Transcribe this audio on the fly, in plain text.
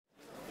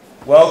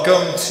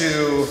Welcome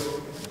to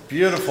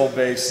beautiful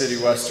Bay City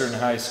Western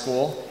High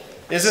School.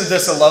 Isn't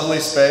this a lovely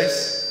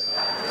space?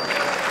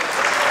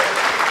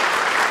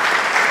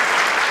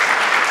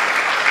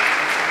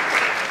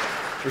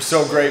 We're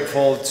so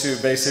grateful to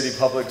Bay City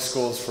Public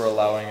Schools for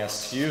allowing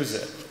us to use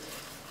it.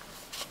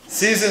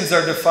 Seasons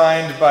are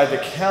defined by the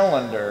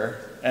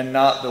calendar and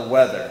not the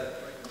weather.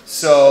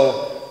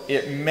 So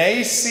it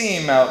may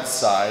seem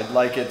outside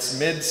like it's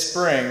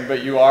mid-spring,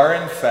 but you are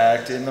in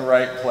fact in the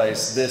right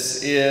place.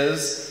 This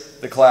is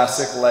the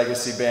Classic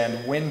Legacy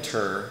Band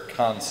Winter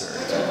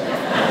Concert.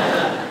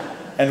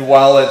 And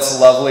while it's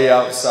lovely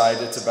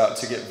outside, it's about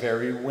to get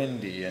very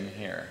windy in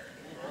here.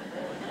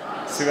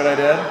 See what I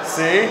did?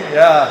 See?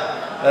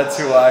 Yeah, that's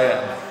who I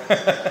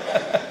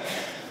am.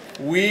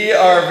 We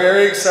are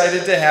very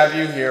excited to have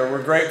you here.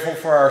 We're grateful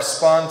for our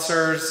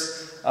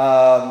sponsors,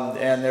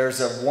 and there's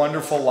a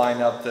wonderful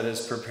lineup that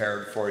is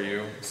prepared for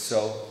you.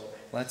 So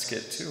let's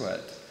get to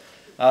it.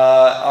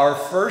 Our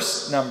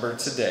first number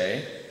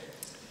today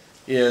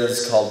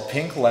is called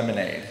Pink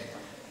Lemonade.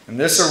 And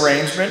this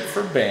arrangement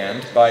for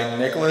band by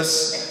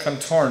Nicholas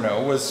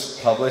Contorno was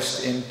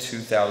published in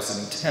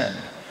 2010.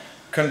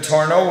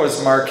 Contorno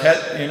was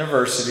Marquette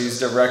University's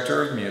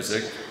Director of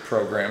Music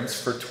Programs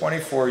for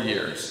 24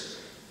 years.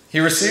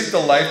 He received the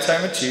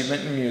Lifetime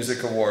Achievement in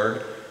Music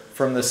Award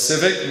from the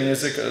Civic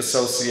Music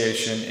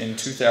Association in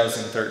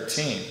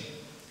 2013.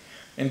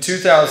 In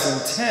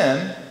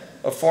 2010,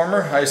 a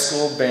former high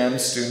school band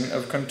student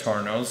of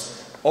Contorno's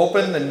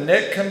opened the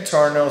Nick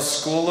Contorno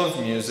School of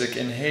Music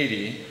in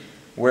Haiti,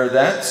 where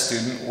that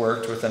student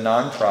worked with a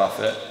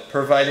nonprofit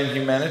providing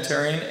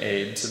humanitarian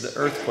aid to the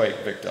earthquake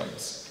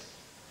victims.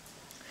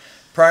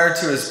 Prior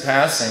to his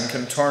passing,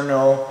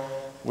 Contorno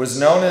was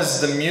known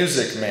as the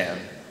Music Man,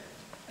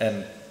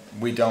 and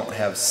we don't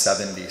have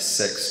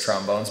 76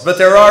 trombones, but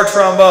there are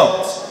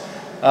trombones.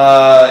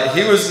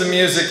 He was the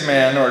Music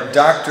Man, or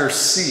Dr.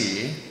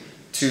 C,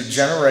 to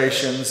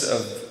generations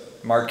of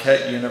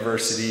Marquette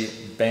University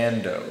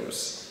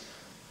bandos.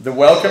 The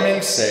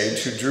welcoming sage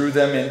who drew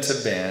them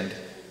into band,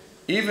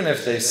 even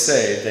if they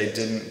say they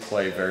didn't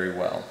play very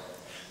well.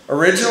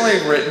 Originally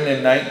written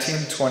in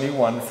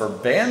 1921 for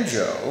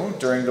banjo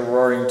during the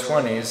Roaring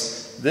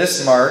Twenties,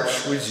 this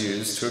march was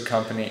used to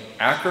accompany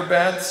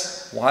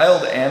acrobats,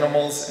 wild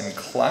animals, and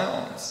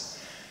clowns.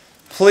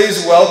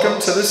 Please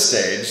welcome to the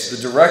stage the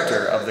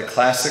director of the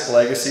Classic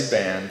Legacy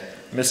Band,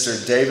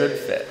 Mr. David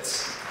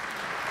Fitz.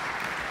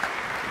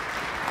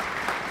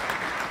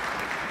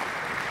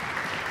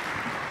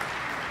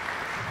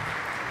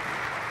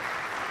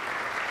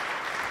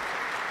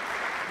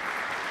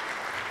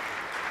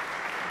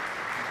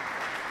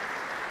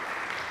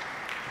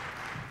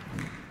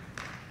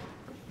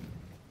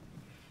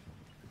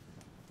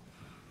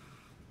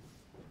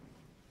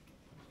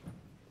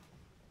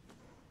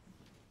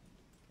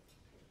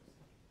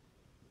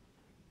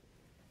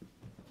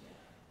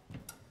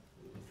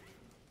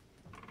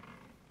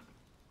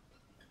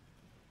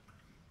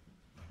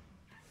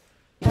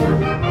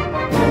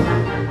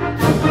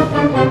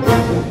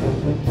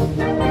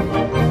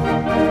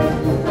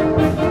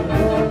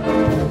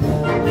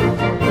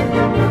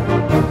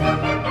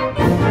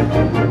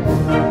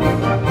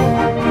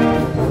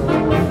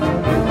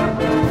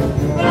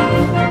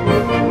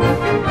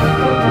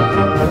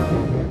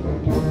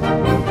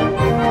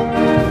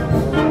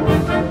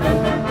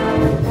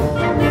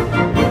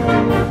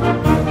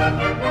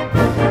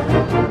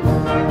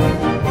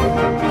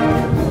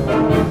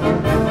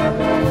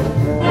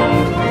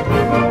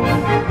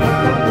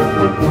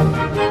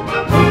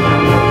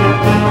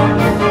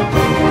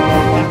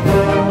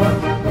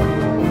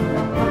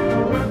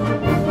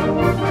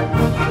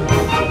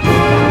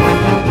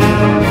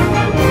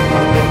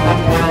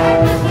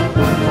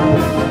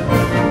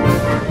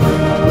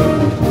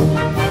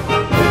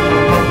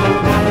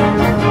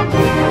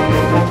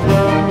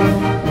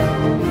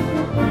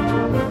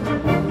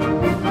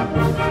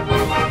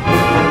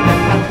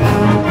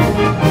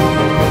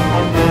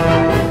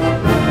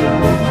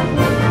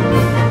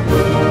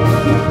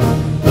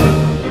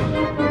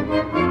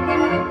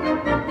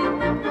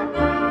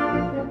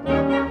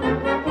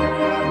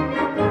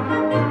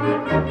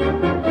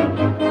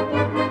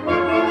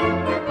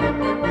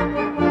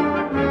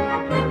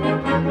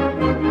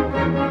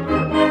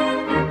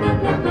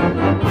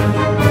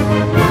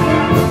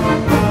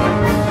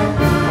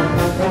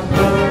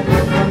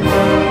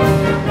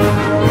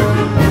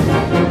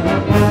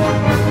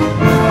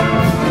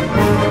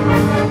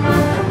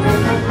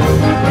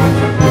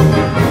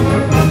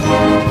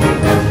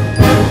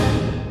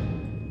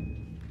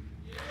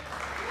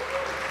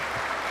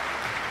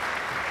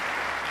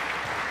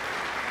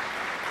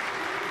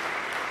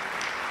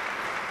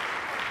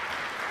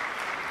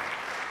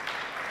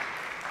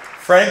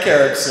 Frank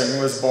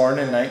Erickson was born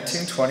in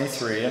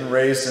 1923 and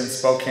raised in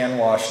Spokane,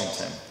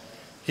 Washington.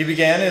 He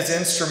began his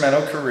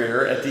instrumental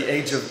career at the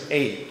age of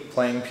 8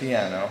 playing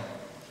piano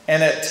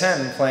and at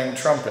 10 playing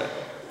trumpet.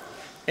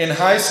 In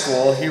high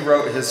school, he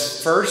wrote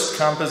his first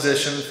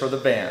composition for the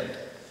band.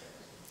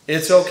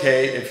 It's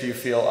okay if you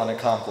feel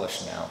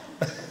unaccomplished now.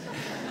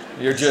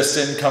 You're just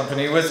in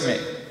company with me.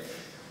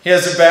 He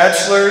has a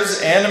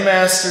bachelor's and a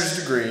master's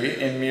degree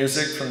in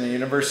music from the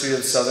University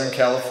of Southern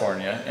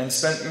California and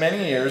spent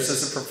many years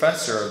as a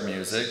professor of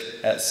music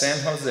at San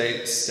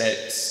Jose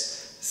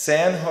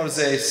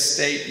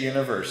State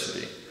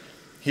University.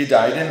 He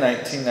died in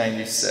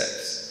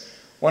 1996.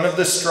 One of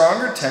the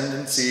stronger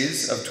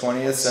tendencies of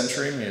 20th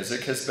century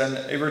music has been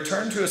a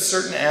return to a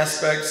certain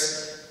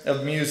aspects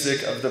of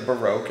music of the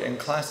Baroque and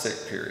Classic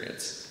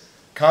periods.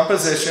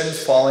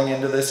 Compositions falling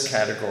into this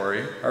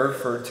category are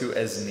referred to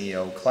as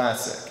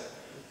neoclassic.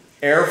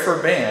 Air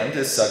for Band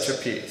is such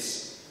a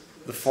piece.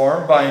 The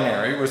form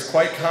binary was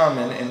quite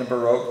common in the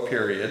Baroque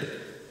period,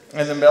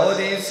 and the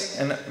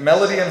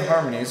melody and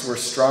harmonies were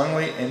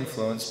strongly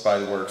influenced by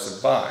the works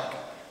of Bach.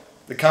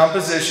 The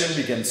composition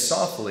begins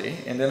softly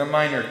and in a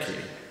minor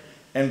key,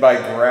 and by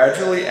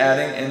gradually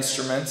adding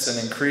instruments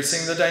and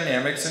increasing the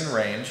dynamics and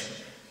range,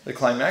 the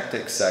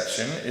climactic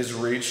section is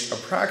reached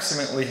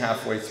approximately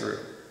halfway through.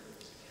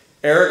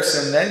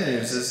 Erickson then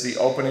uses the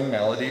opening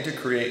melody to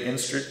create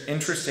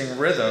interesting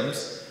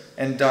rhythms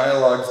and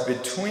dialogues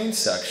between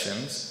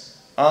sections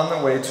on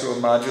the way to a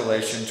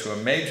modulation to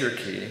a major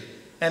key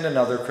and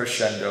another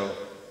crescendo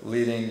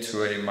leading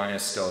to a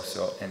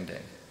maestoso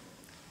ending.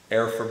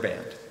 Air for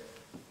Band.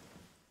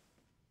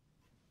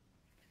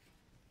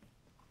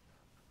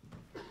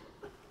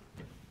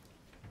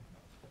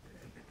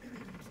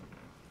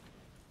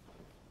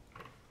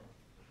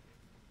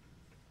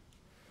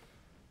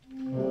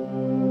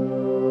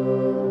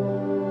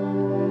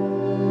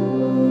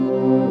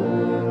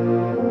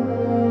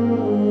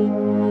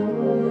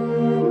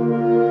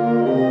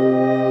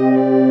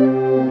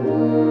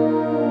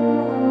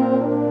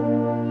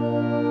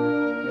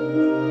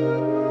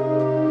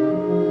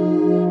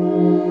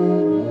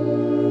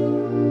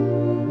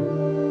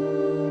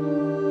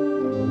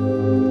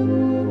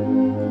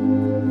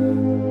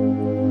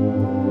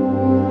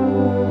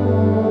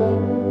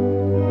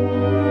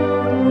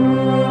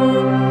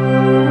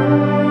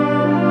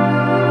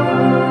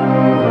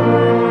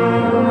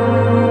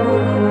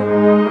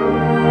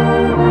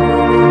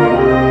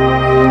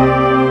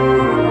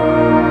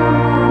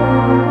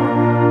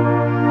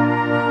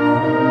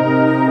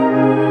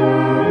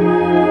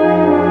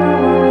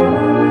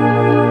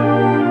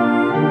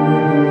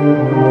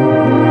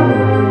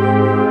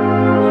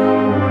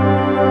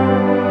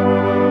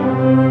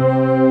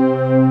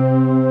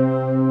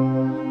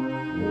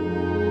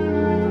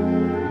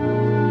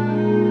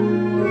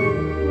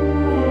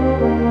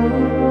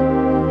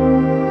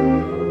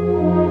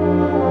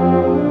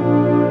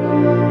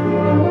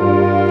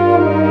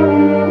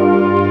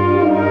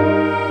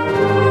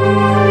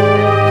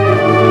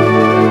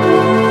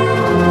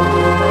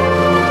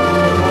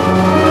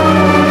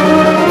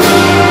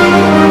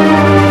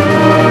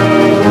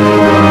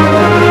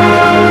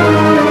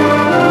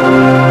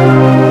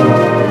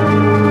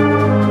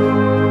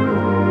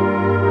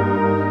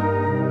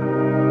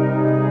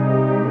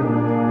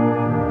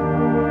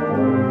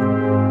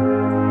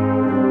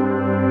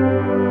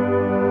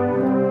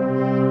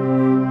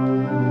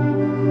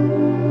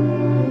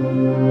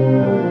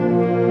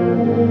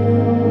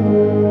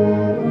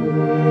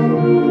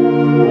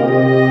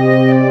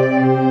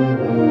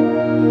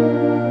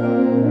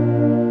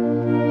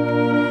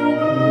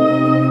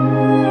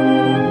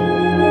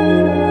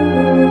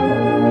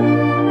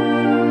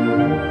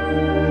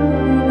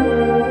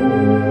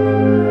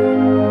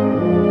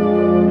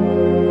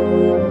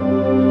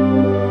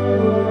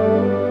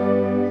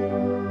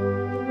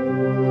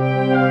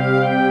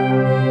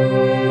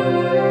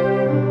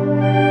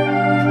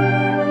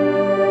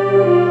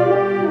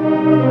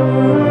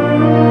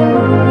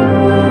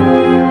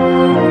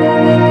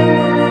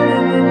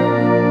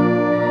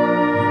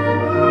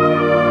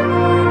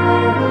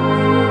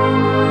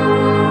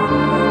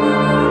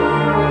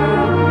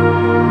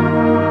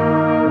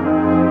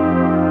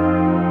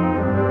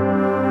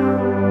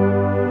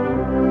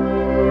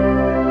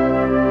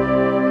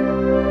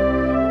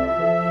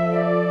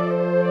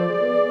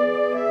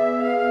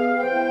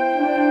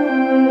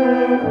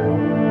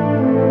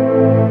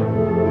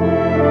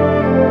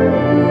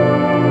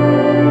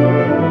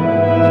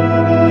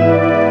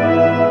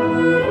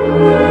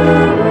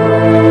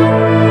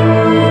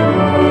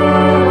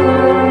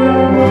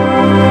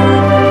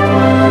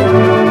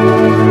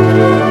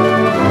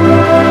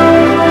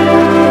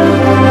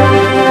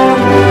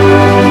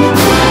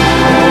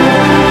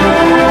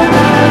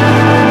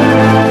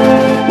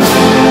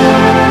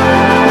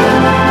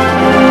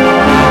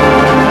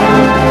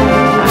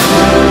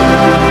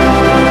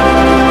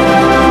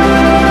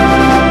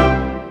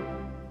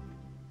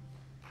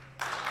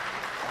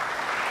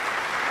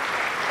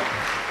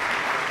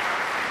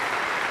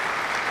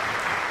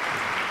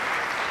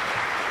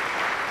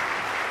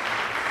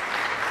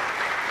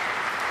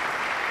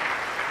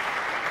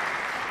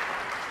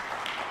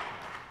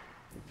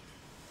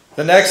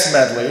 The next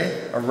medley,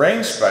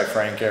 arranged by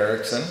Frank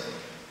Erickson,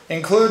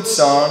 includes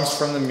songs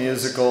from the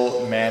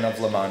musical Man of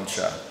La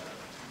Mancha.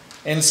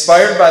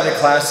 Inspired by the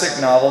classic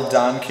novel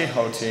Don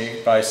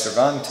Quixote by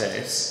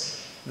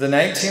Cervantes, The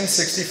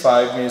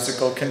 1965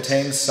 musical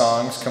contains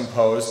songs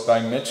composed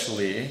by Mitch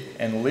Lee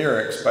and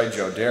lyrics by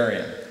Joe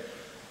Darian.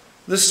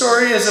 The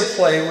story is a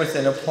play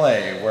within a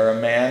play where a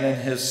man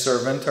and his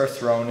servant are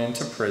thrown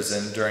into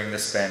prison during the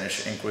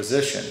Spanish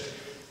Inquisition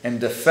and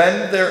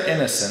defend their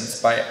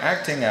innocence by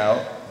acting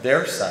out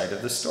their side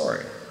of the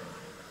story.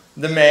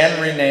 The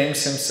man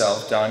renames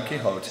himself Don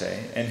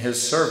Quixote and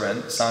his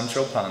servant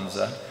Sancho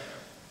Panza,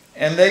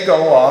 and they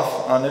go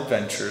off on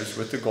adventures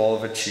with the goal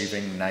of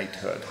achieving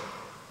knighthood.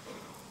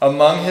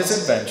 Among his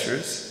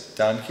adventures,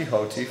 Don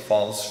Quixote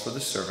falls for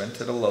the servant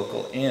at a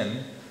local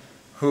inn,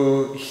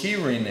 who he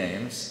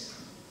renames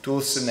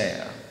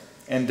Dulcinea,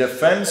 and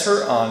defends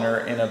her honor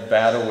in a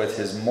battle with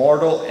his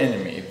mortal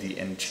enemy, the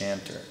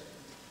Enchanter.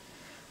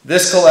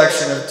 This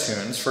collection of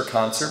tunes for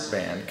concert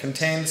band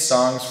contains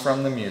songs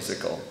from the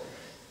musical,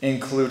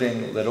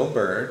 including Little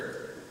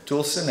Bird,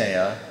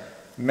 Dulcinea,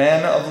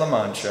 Man of La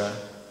Mancha,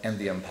 and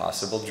The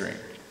Impossible Dream.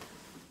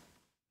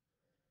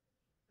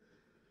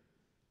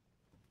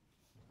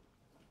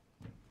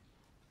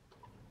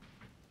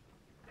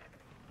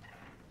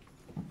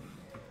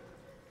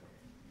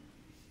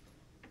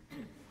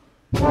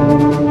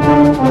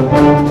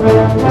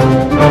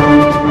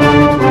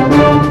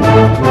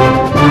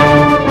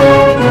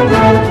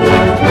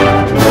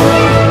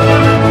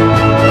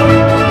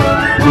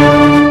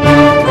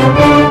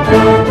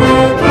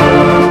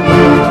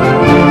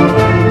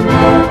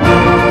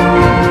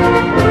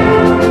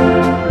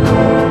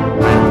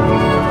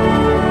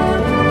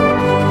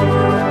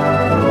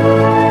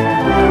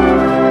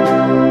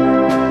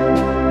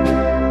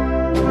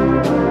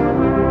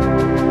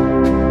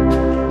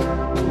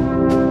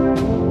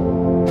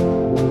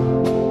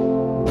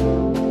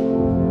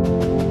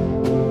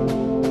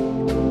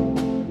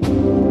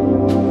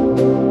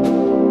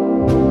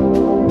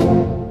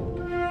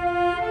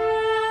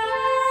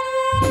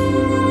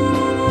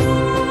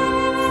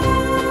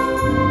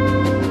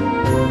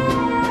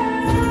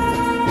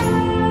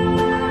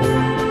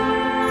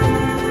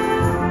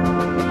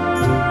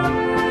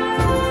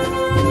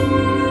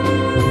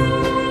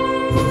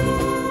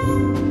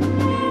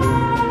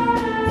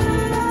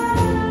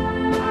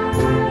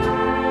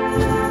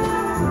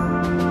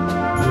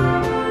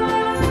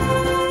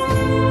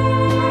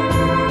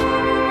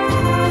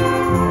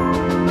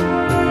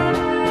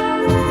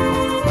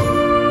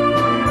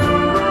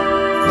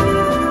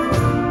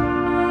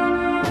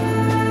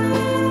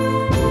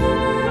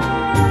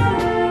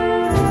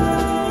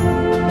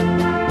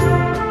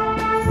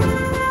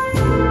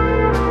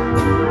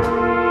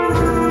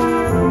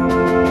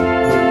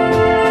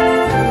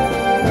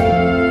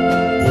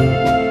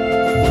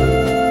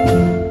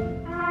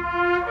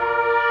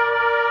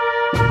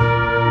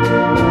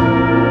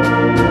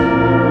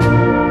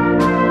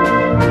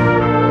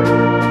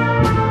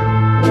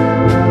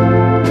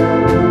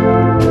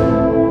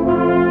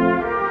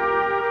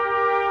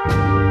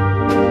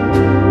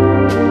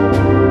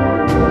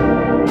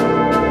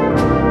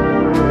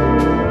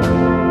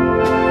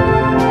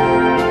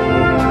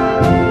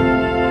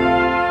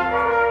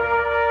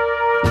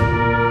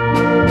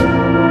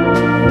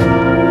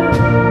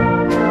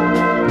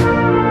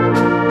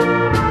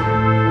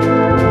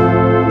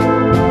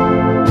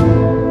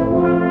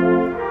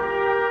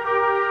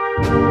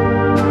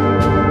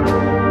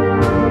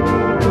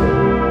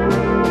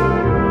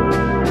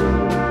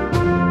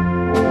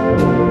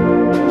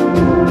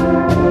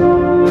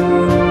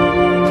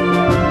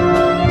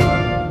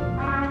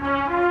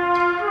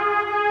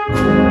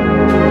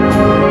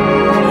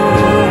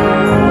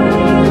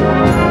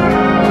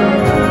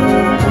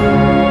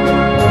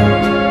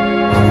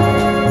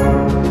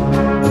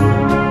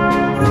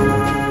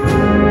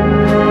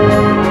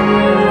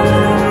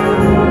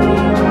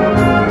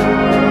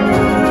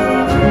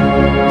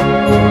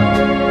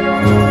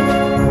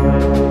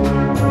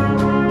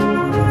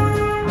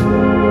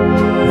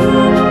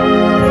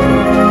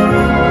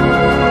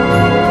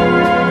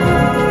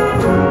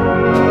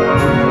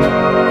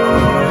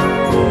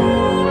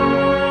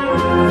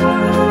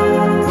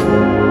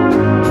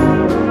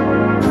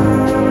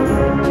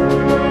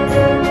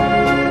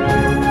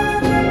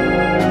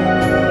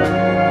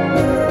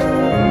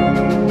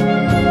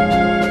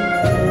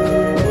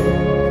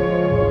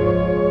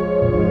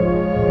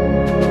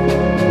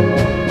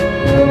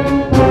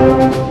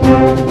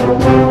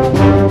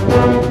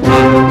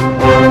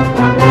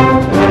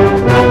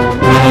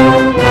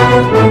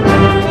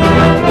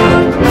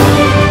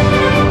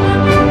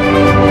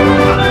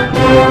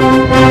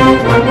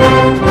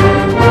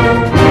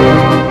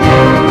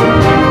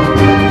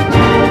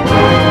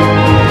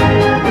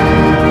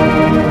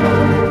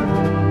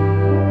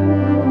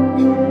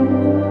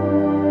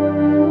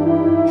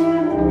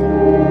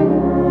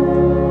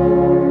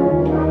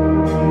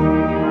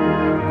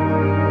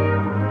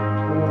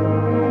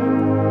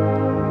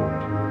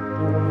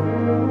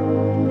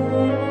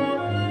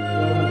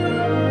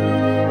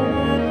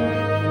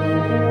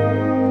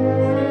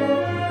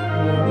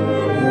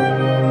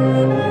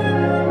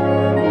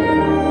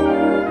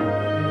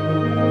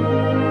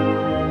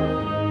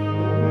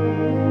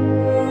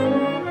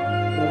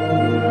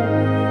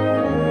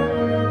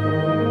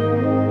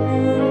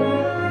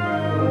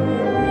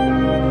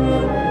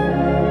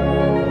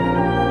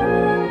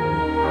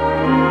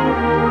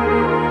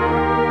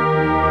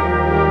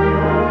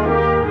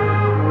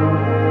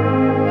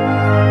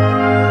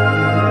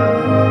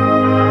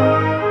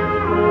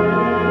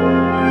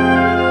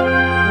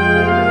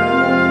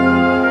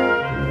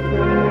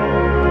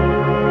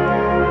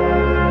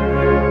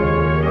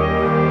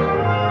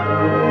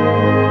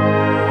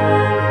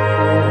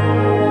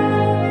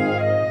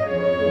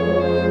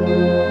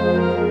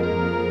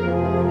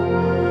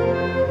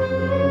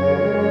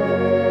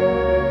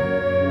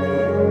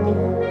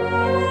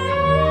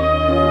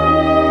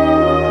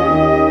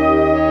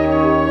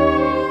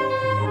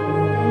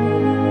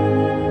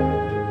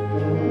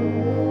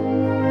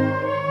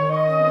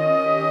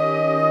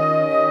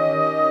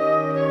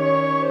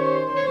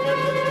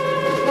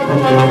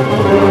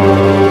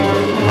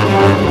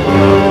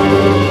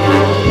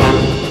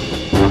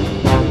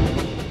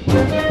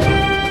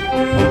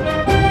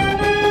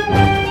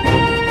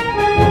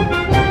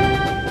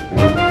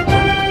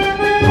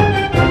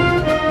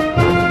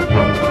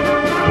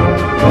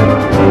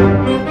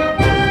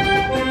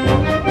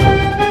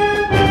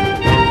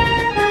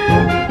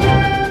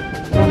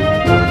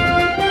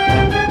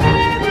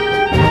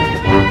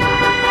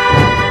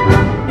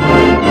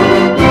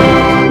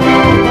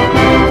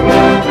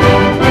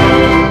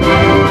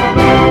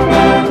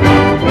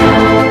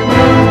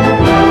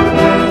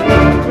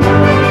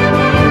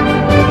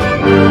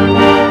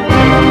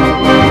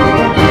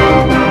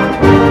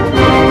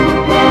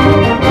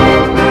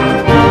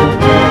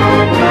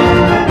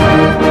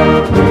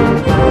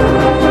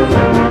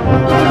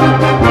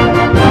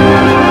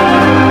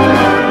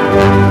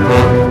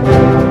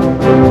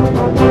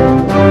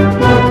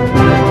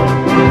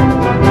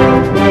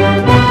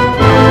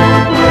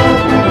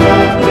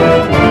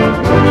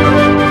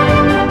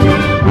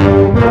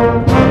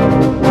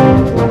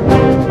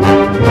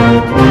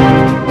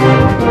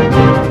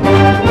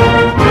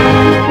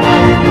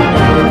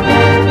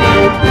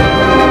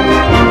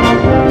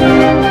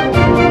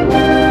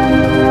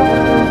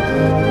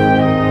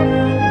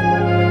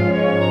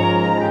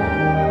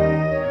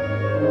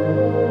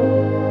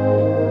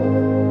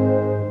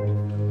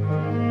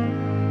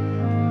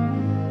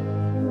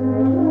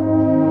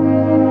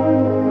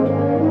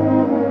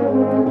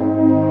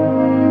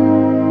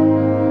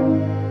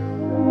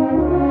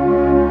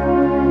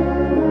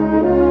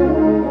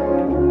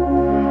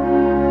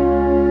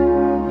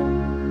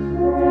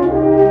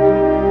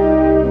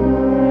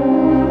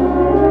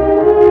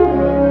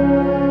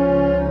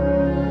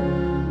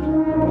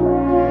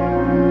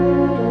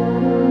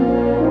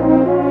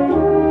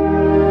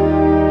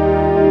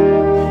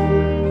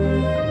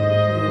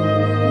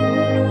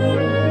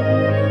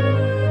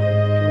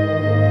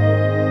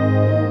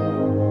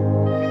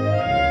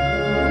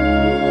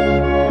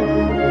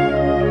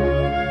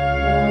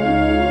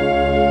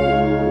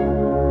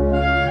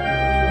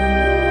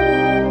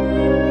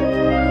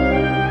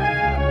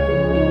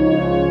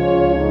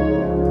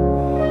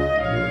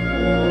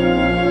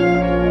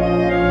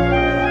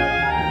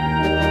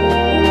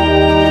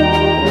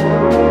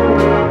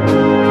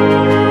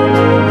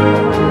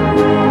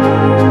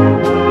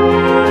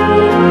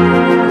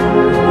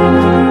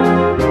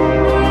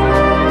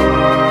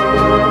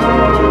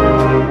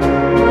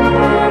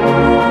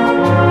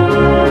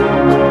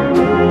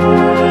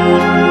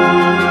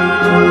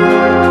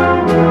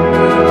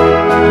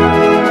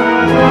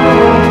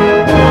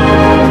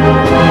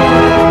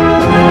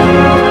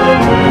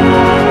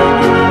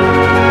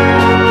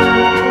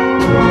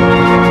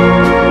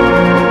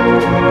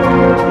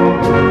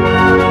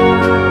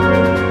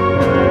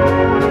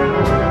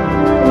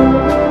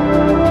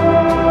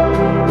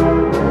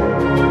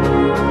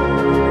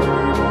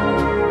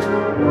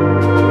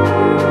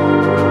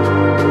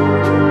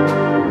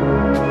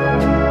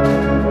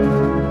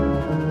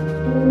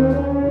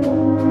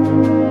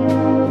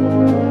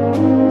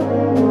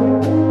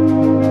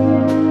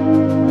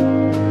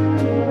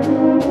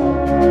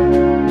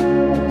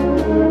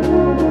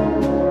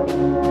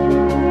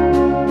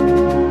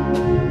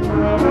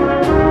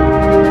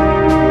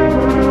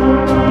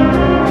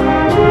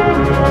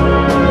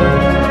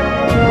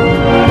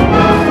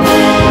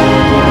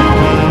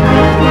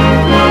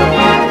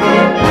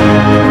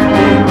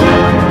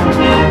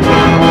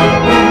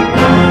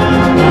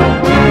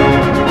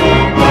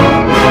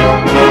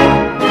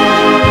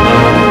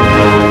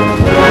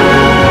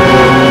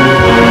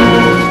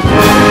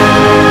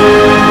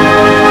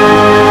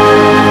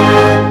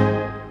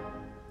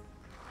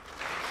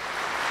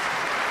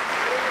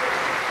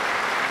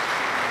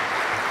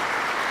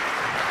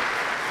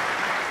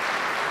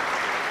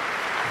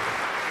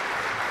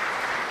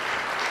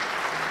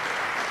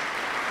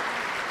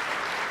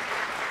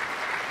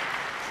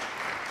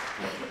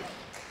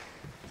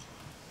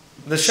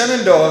 The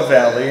Shenandoah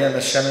Valley and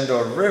the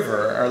Shenandoah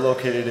River are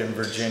located in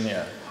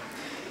Virginia.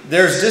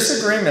 There's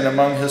disagreement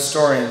among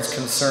historians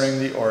concerning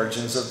the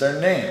origins of their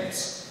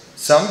names.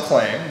 Some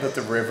claim that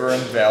the river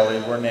and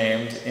valley were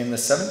named in the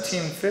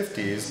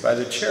 1750s by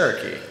the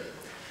Cherokee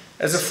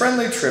as a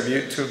friendly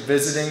tribute to a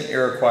visiting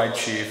Iroquois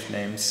chief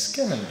named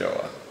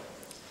Shenandoah.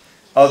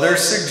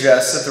 Others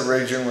suggest that the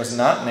region was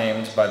not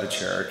named by the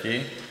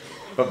Cherokee,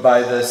 but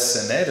by the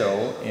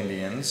Shenandoah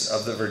Indians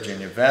of the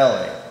Virginia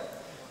Valley.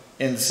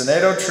 In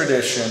Shenandoah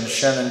tradition,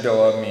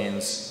 Shenandoah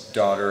means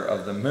daughter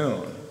of the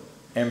moon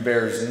and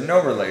bears no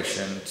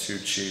relation to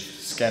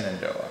Chief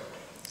Shenandoah.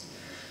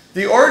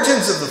 The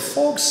origins of the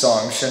folk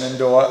song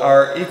Shenandoah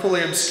are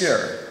equally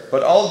obscure,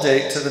 but all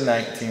date to the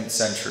 19th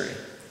century.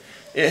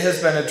 It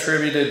has been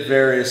attributed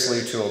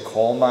variously to a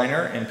coal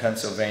miner in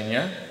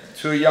Pennsylvania,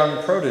 to a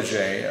young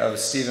protege of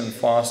Stephen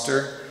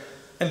Foster,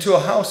 and to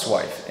a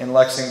housewife in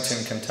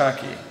Lexington,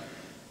 Kentucky.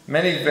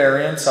 Many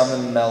variants on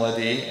the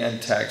melody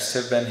and text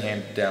have been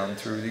handed down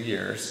through the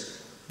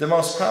years, the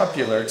most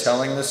popular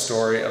telling the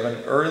story of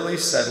an early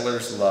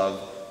settler's love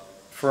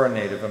for a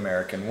Native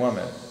American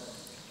woman.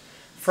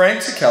 Frank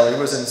Ticheli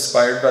was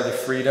inspired by the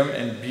freedom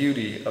and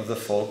beauty of the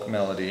folk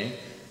melody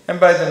and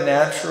by the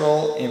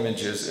natural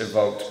images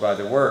evoked by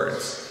the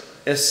words,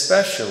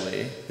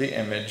 especially the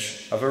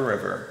image of a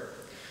river.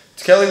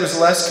 Ticheli was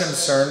less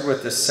concerned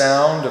with the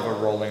sound of a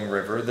rolling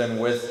river than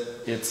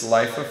with its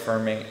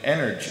life-affirming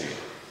energy,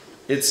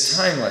 its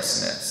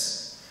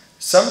timelessness.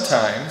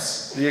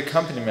 Sometimes the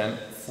accompaniment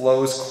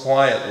flows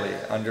quietly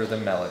under the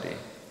melody.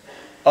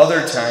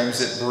 Other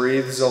times it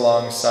breathes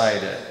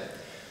alongside it.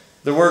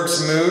 The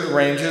work's mood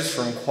ranges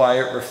from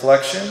quiet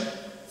reflection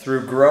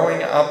through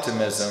growing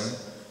optimism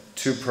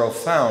to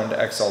profound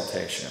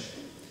exaltation.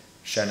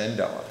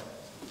 Shenandoah.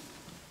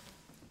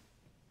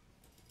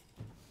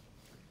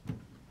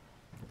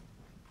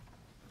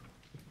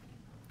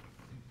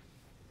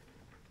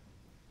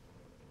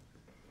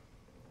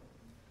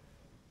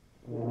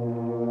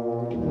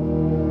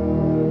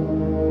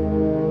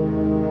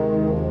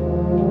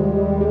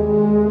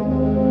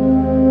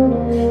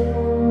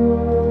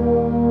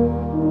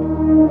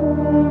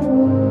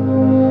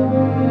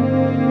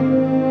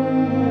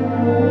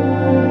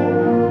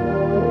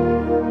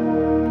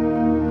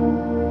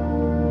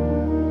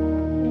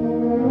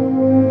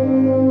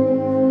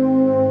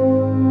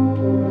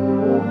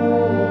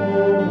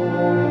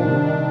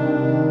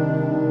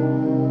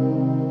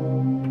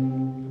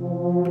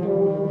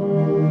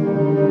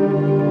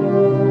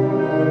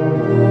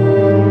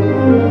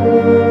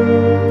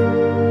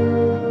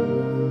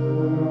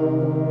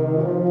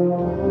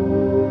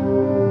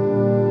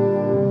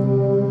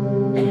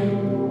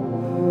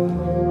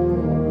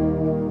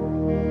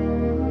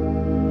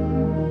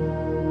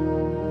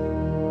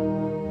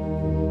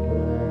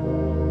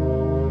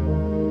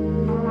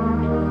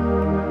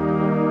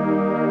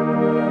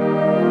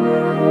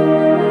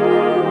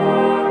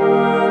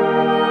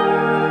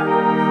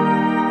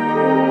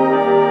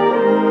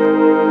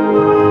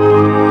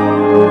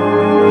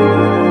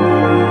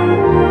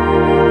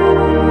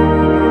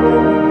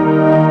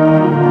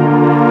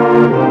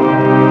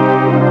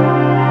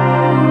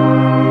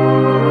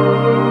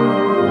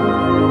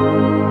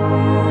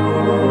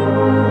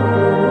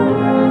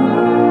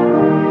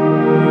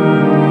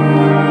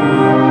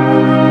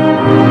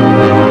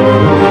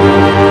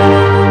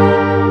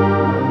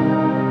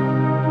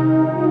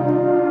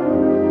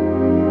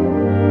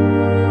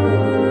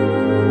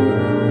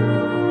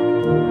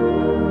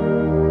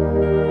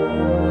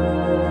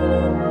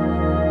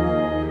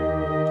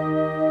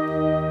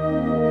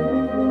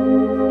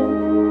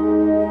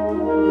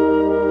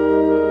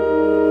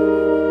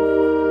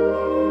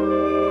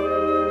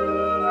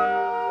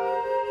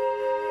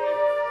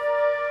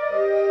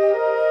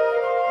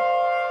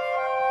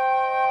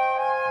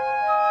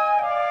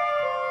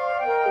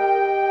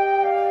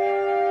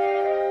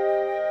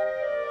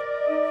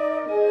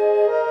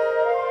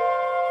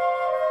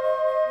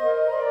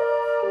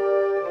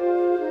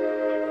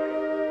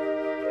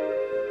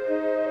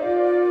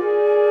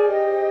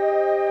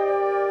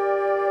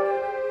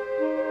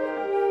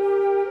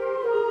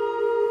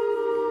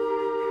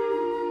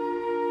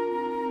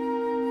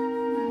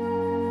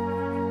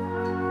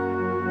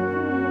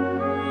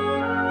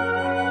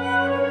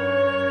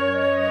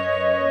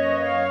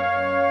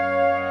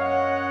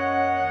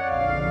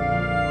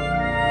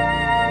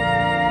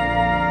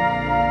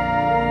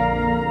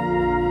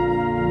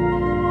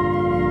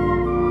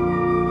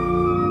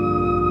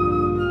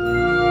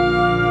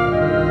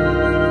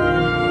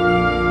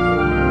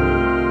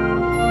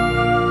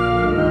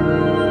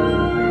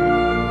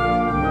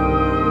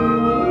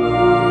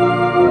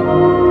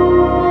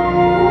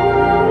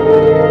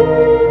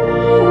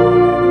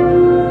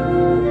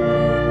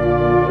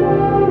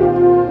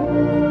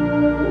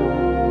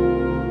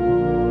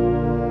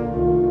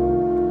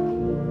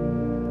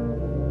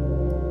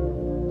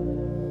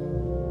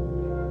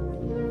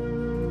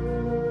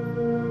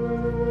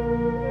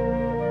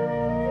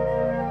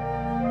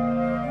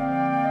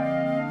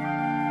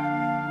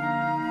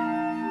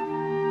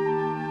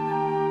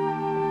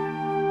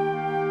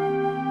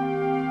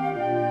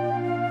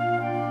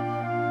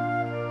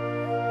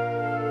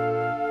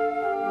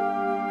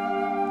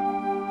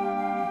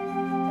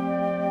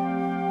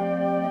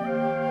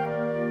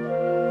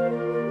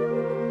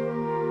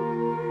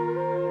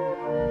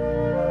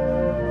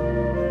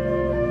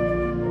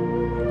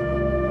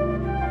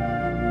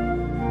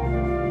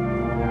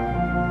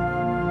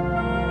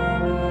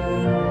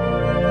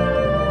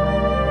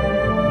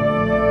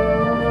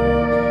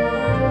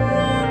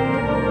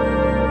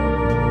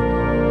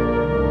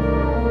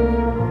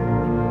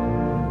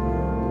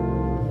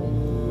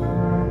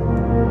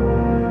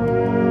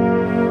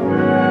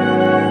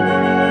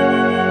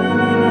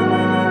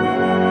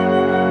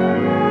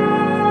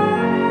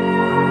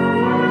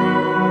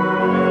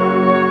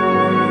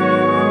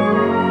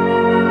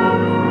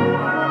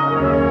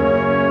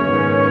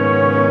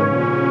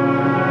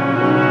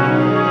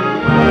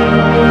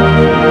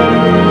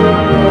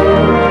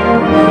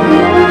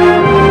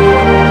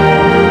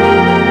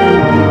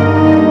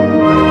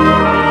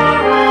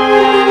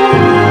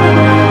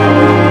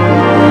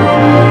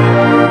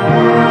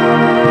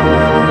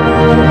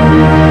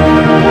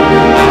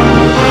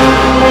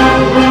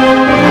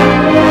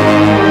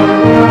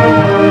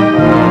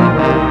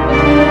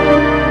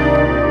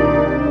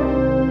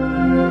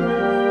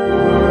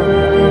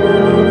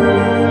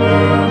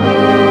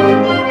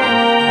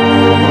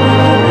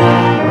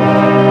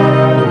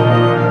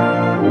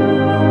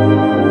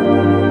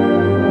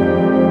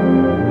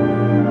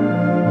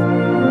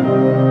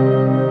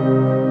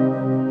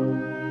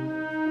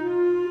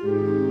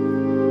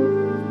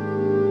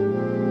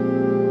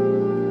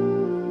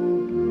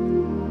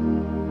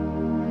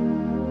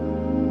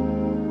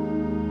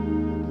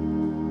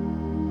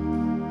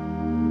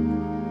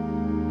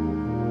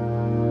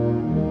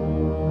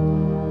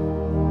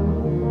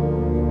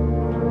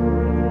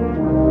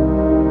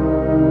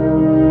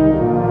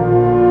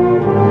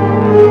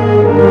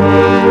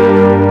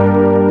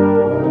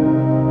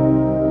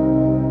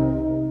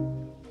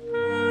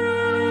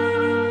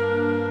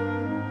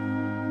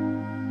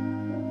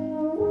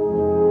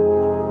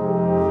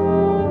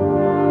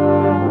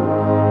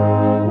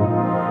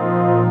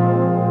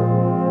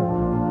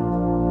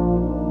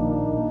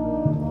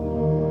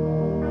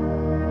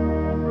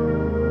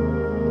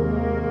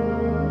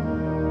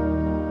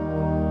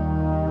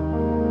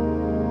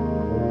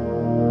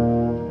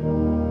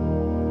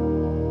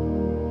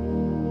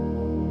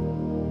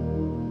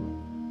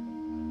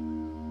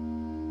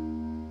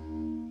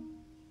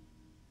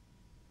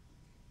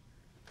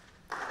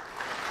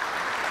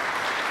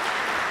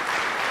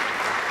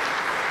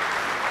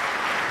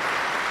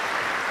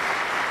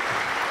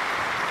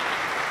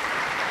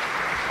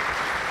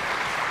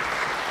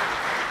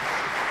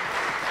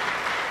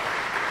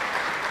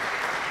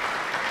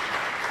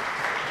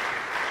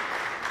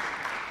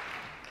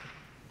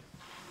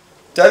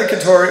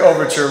 Dedicatory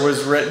Overture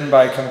was written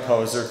by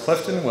composer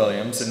Clifton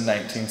Williams in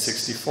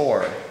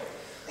 1964.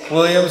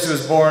 Williams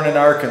was born in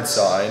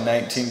Arkansas in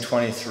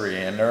 1923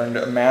 and earned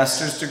a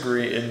master's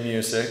degree in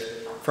music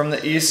from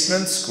the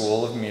Eastman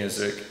School of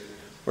Music,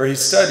 where he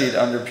studied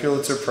under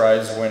Pulitzer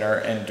Prize winner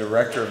and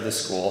director of the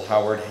school,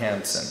 Howard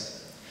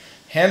Hanssen.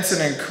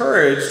 Hanssen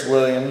encouraged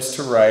Williams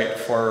to write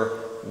for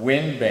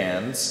wind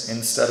bands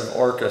instead of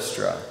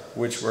orchestra,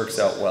 which works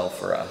out well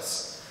for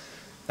us,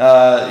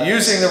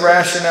 using the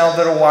rationale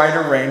that a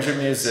wider range of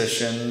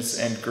musicians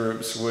and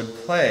groups would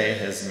play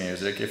his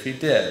music if he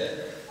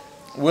did.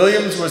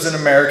 Williams was an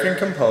American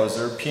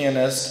composer,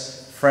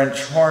 pianist,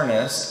 French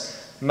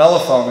hornist,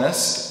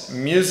 mellophonist,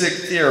 music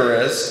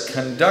theorist,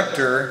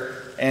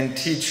 conductor, and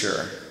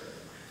teacher.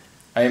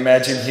 I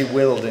imagine he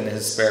whittled in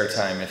his spare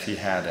time if he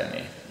had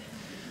any.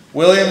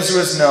 Williams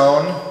was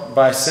known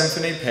by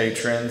symphony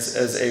patrons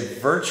as a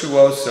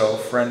virtuoso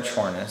French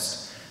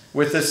hornist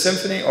with the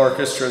symphony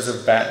orchestras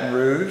of Baton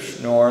Rouge,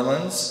 New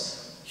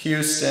Orleans,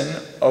 Houston,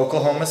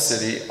 Oklahoma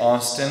City,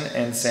 Austin,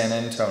 and San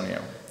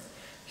Antonio.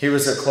 He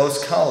was a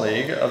close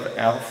colleague of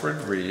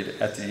Alfred Reed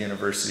at the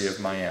University of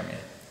Miami.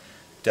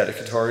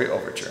 Dedicatory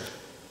Overture.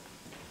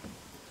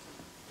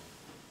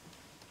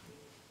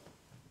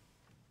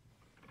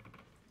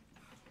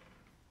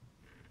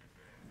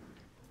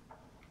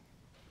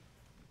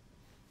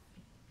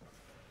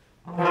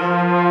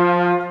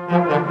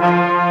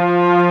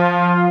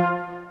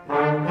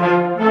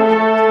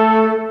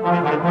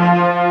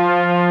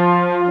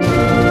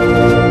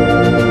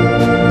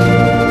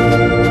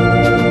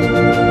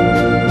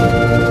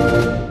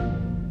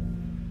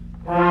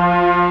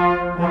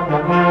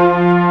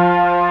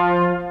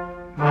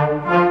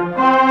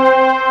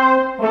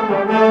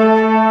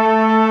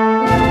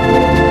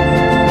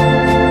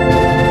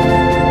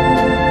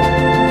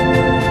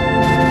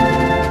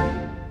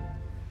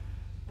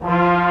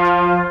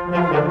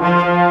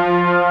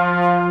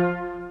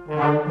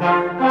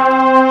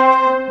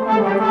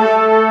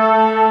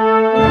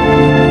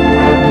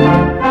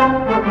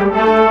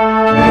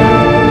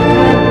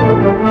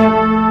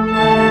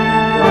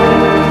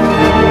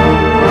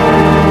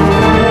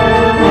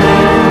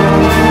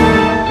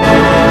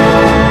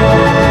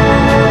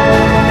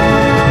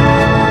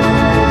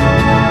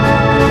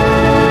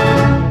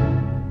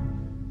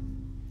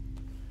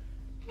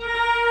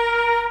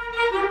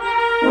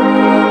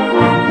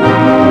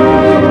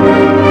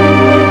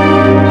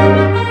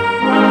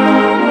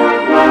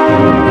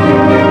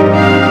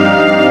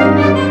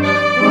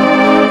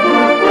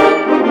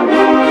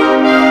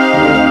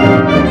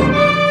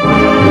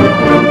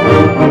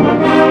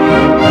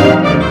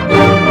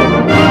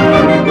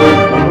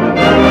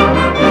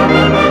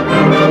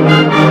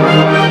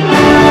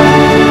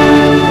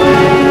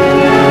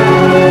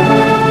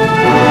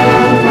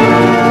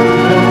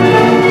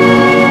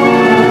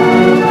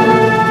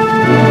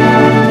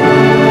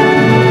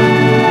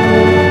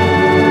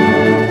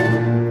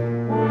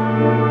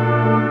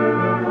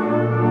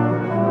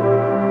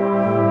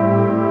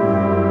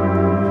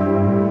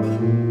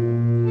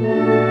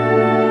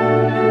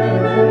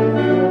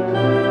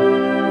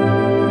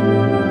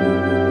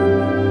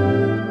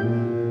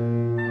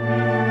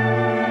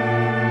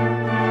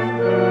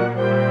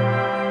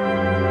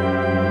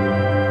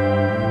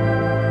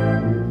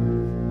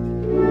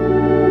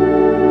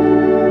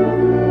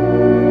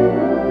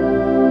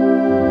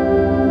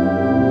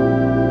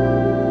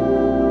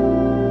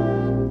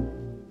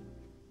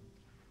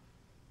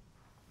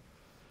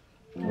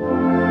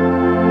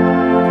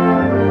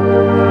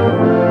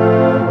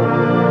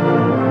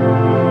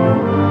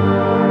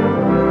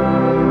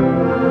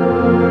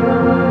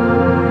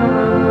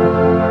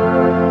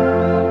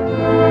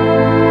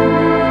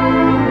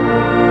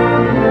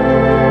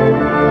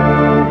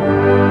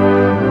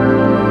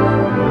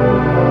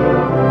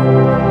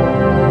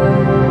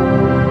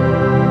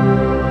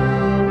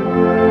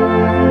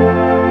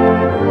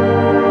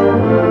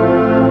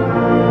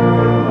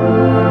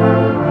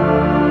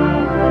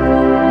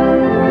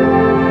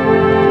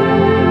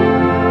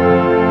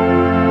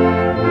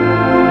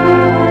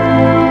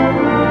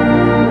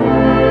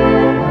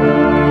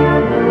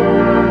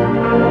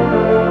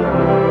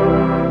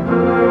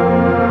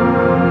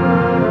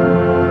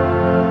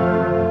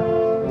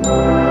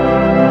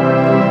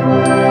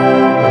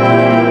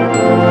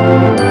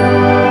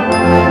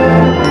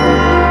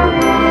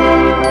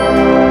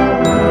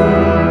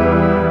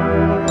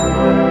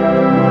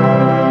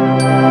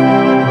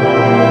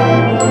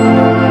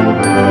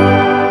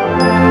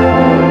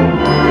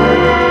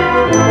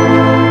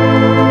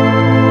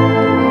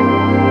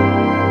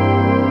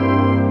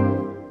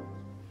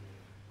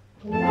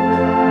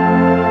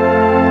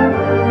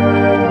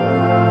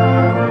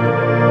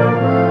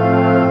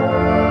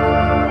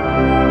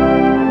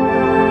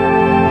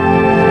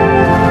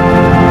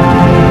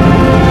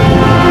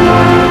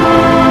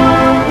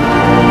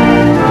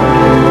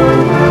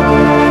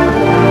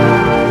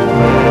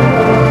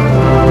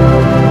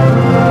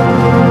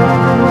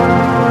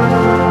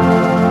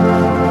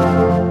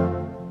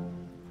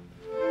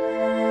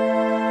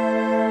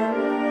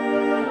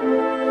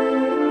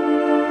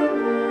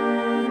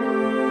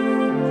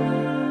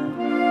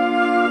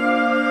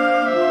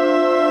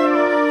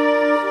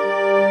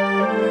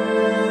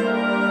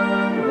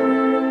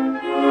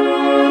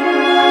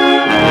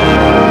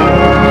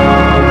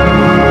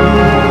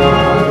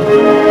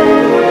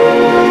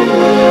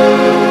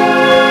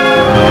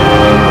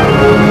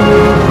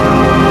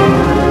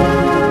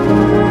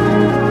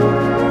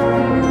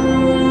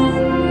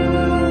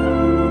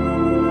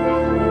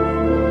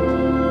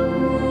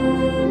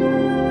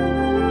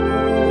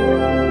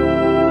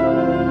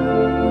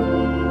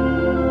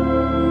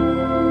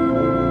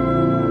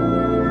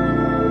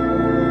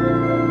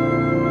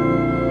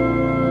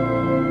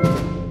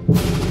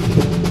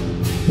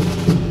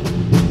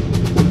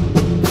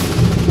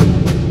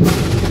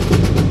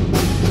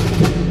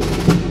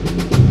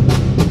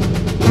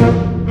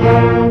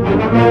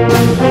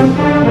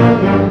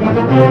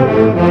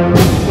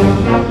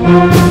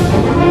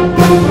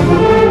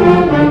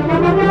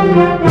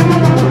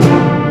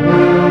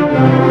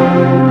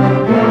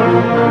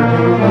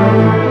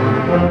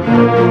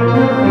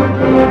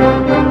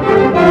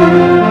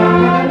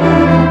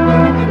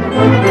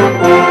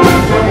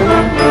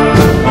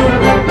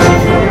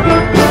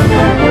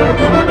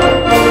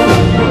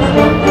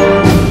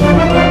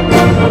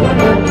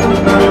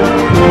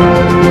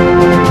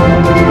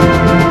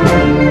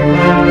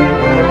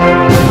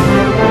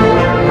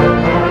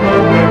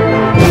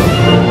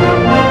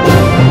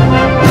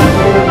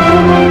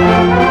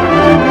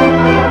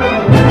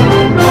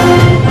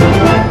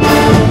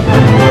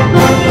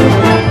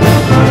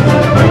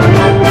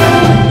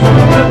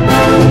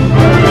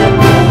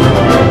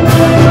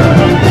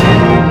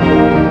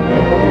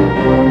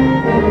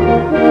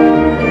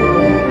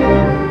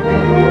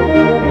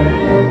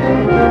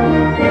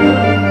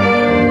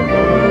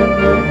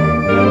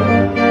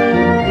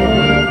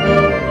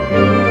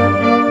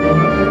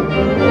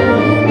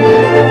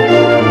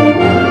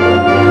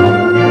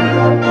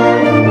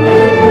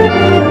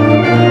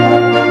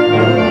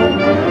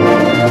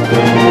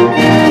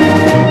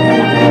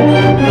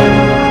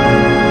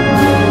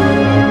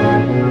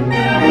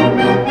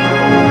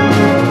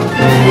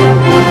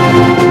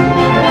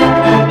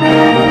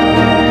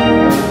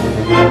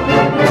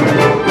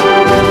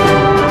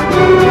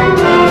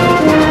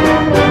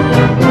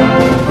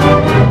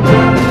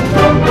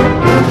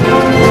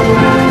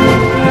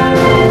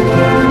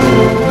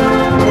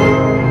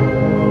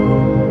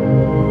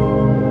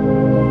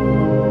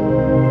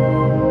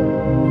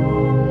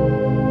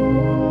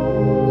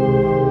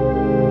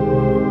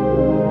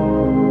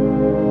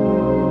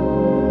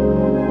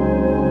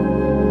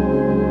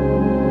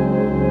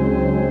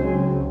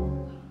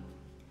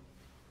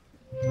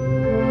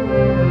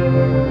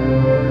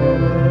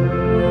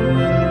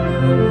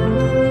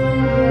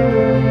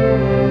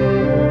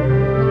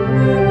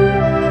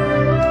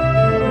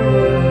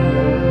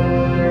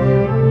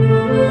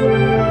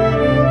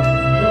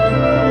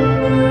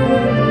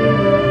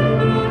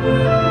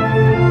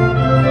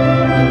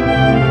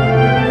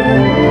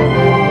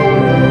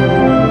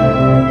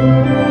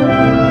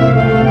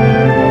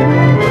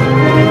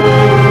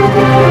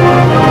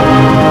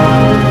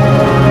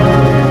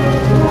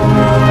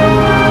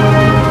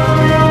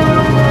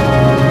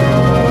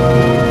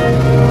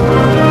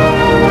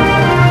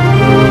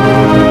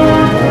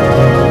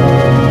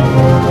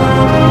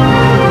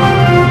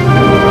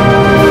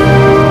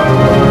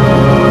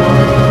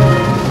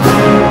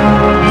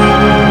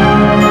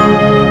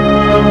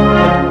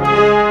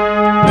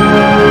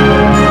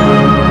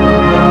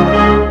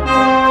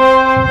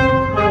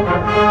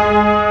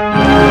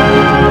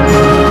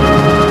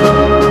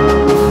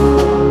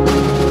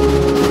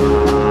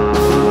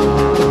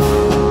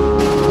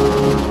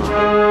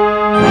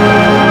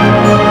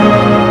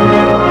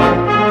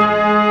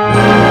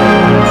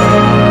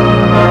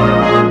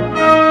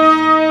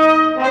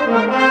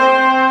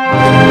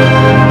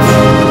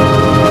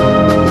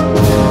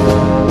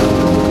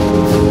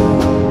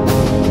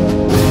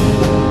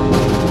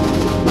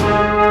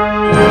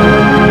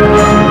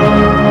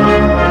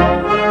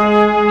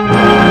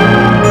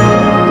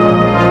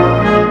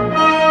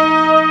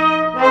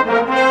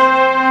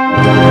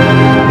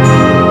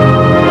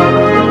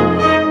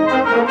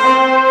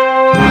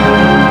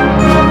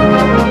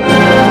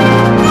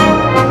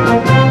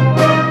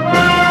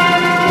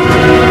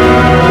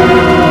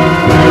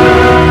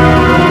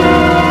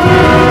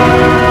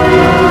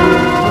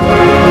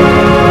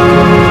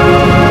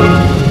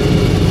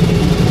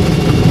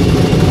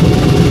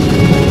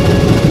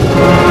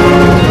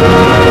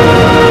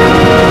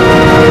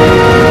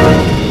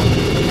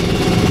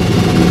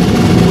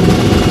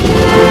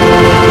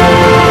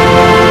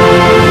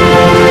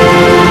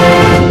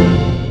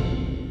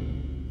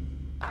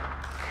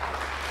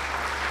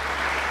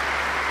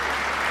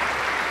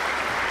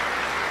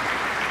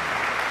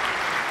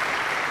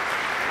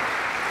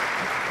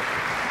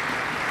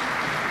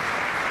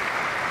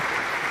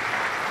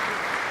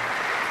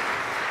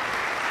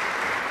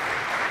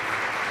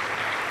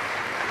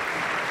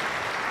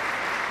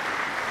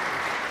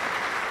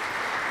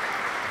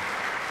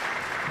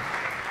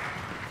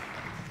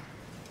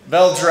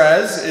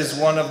 Valdres is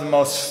one of the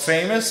most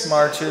famous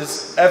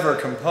marches ever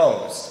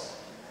composed.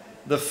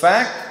 The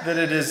fact that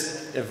it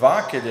is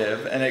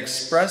evocative and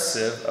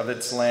expressive of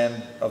its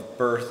land of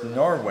birth,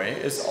 Norway,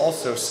 is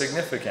also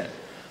significant.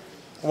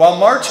 While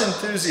march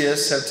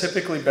enthusiasts have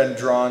typically been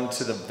drawn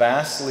to the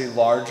vastly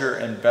larger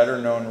and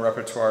better-known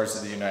repertoires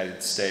of the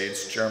United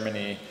States,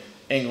 Germany,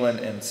 England,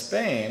 and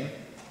Spain,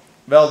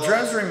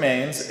 Valdres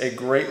remains a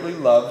greatly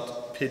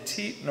loved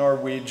petite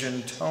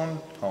Norwegian tone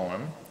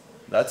poem,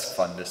 that's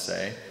fun to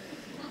say,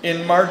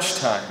 in March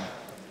time.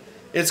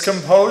 Its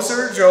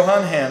composer,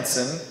 Johannes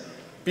Hanssen,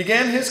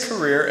 began his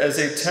career as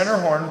a tenor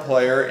horn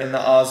player in the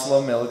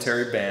Oslo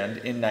military band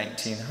in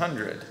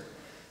 1900.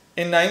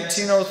 In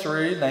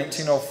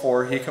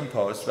 1903-1904, he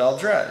composed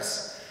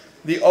Valdres.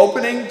 The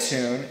opening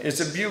tune is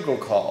a bugle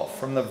call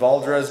from the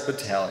Valdres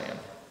Battalion.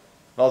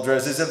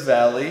 Valdres is a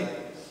valley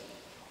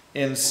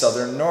in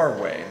southern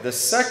Norway. The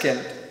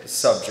second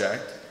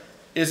subject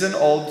is an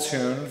old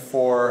tune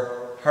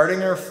for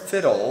Hardanger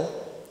fiddle.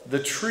 The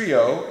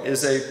trio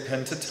is a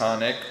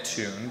pentatonic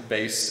tune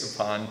based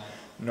upon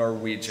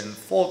Norwegian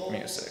folk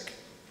music.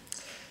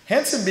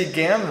 Hanssen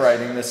began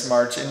writing this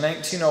march in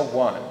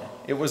 1901.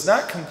 It was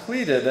not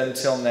completed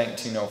until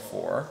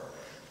 1904.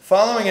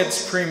 Following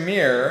its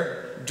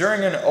premiere,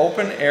 during an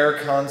open-air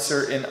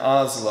concert in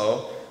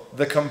Oslo,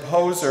 the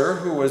composer,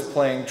 who was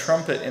playing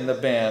trumpet in the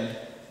band,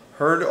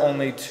 heard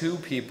only 2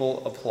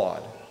 people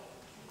applaud.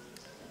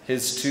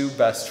 His 2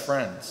 best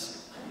friends.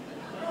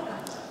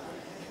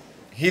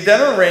 He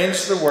then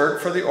arranged the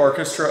work for the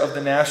orchestra of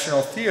the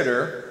National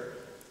Theater,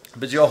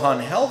 but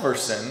Johan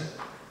Halvorsen,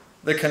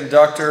 the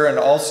conductor and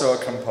also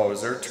a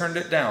composer, turned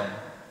it down.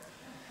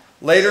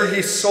 Later,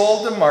 he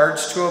sold the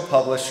march to a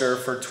publisher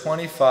for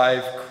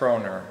 25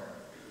 kroner,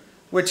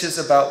 which is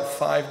about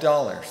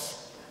 $5.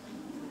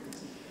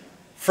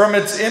 From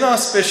its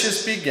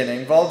inauspicious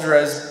beginning,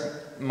 Valdres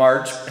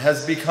March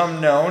has become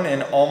known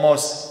in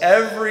almost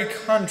every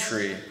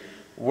country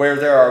where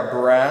there are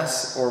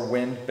brass or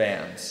wind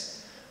bands.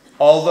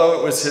 Although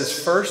it was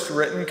his first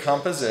written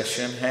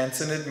composition,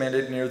 Hanssen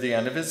admitted near the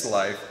end of his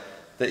life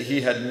that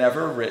he had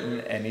never written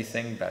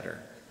anything better.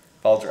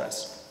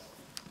 Valdres.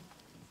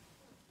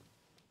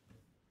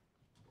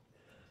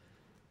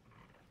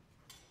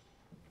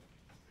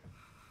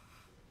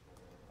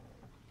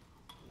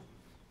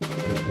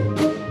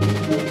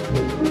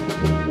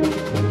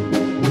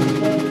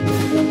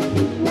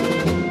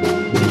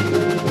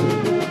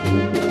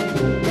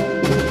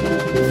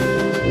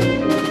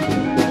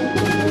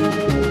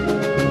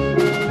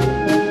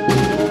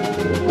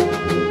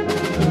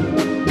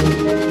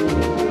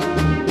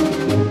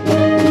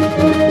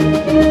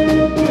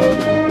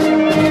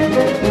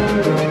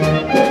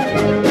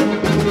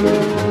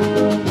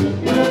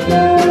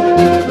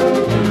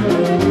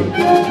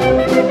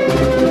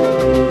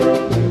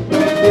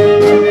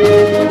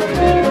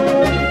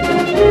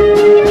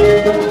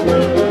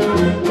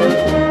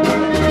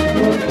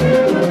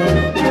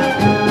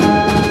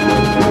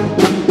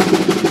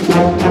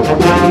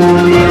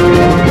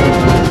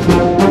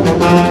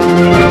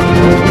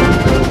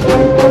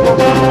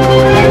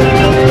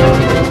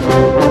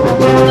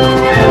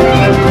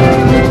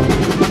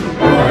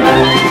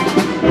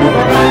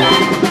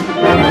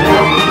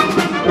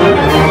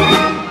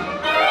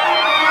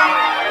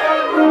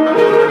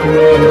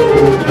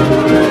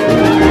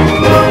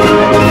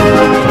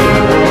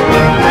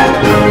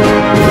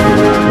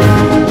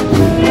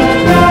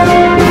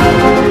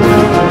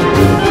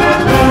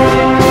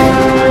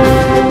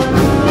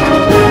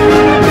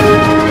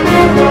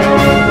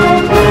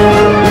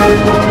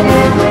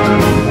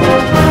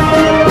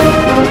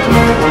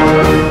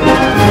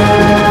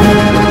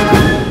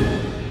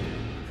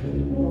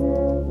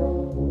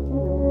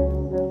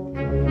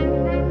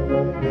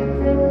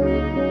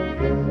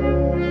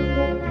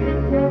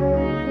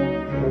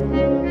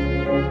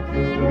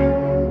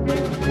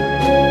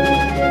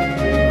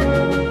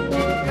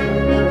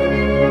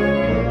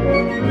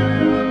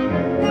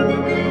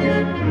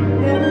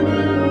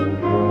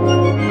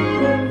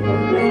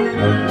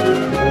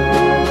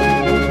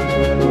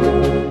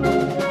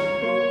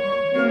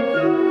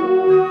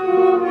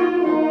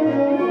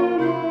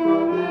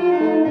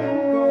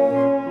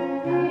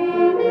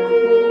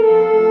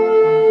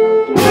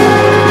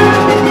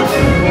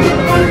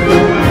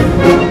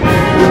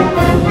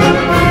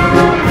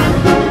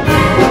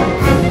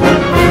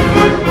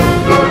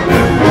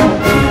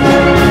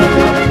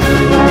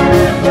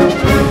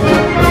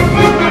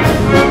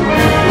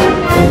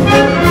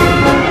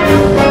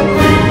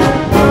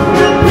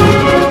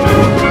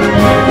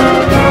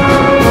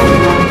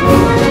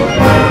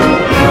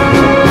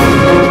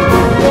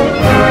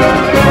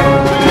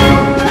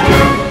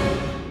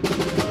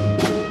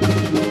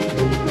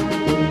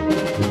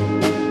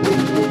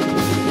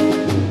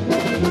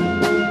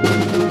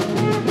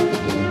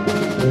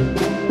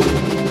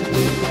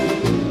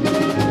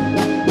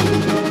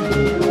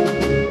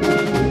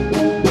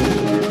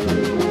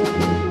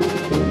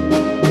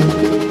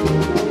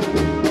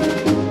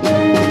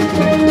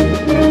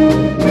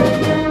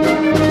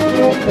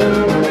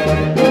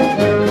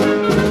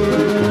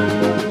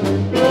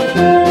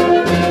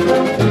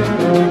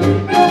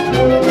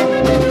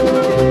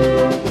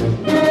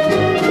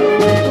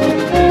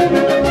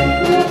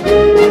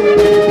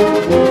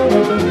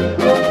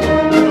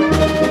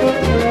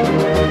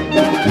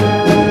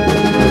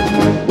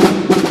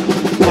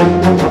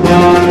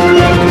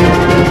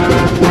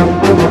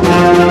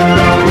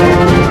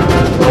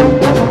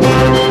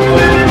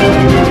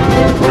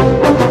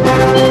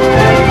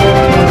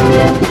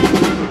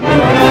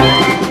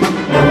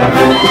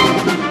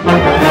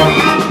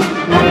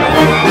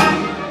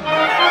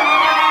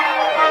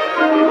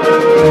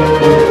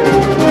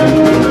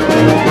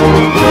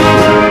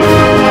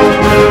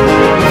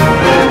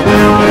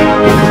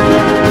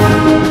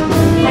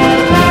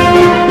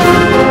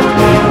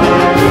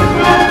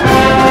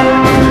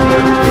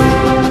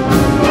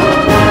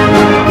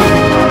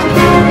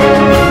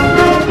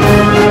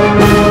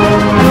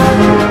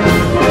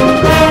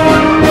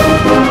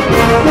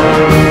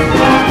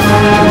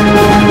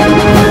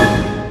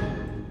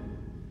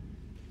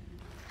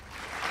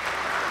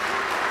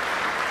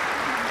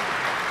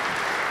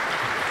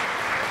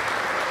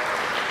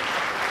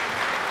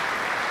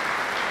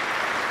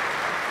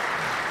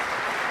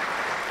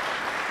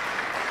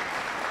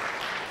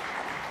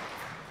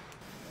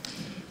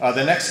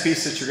 The next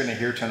piece that you're going to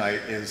hear tonight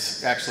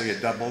is actually a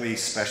doubly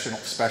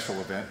special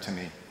event to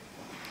me.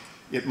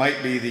 I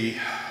might be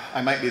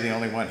the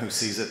only one who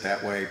sees it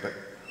that way, but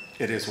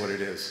it is what it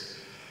is.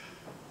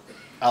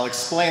 I'll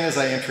explain as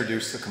I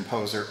introduce the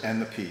composer and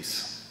the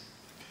piece.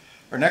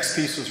 Our next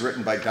piece was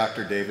written by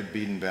Dr. David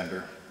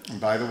Biedenbender.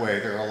 And by the way,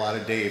 there are a lot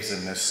of Daves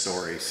in this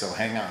story, so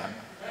hang on.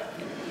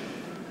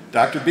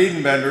 Dr.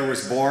 Biedenbender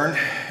was born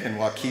in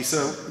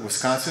Waukesha,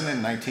 Wisconsin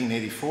in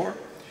 1984.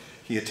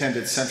 He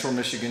attended Central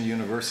Michigan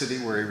University,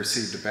 where he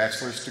received a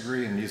bachelor's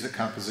degree in music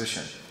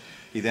composition.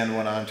 He then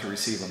went on to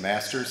receive a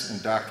master's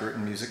and doctorate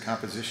in music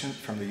composition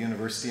from the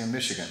University of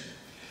Michigan.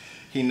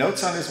 He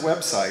notes on his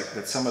website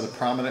that some of the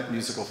prominent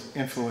musical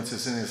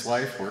influences in his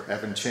life were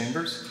Evan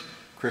Chambers,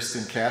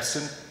 Kristen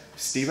Caston,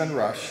 Stephen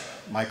Rush,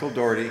 Michael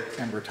Doherty,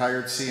 and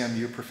retired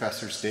CMU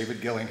professors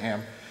David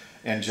Gillingham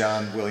and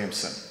John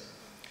Williamson.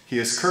 He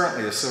is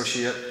currently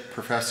Associate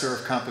Professor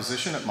of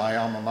Composition at my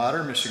alma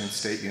mater, Michigan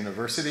State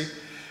University,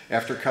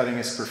 after cutting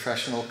his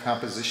professional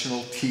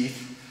compositional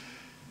teeth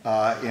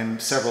in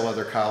several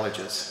other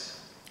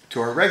colleges. To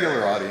our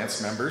regular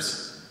audience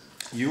members,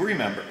 you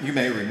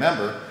may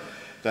remember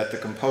that the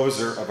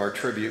composer of our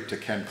tribute to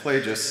Ken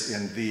Klages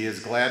in Thee Is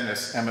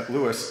Gladness, Emmett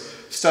Lewis,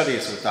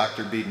 studies with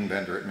Dr.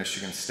 Biedenbender at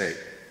Michigan State.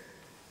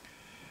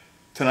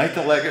 Tonight,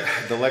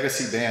 the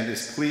Legacy Band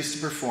is pleased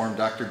to perform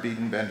Dr.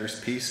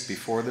 Biedenbender's piece,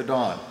 Before the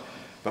Dawn,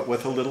 but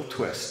with a little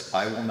twist.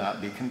 I will not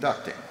be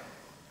conducting.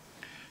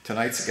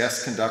 Tonight's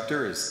guest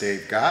conductor is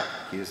Dave Gott.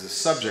 He is the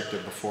subject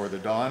of Before the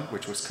Dawn,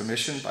 which was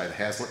commissioned by the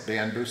Hazlitt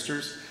Band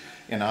Boosters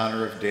in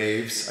honor of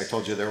Dave's, I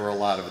told you there were a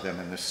lot of them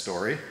in this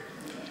story,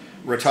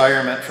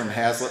 retirement from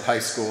Hazlitt High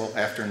School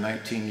after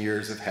 19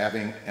 years of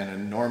having an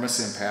enormous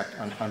impact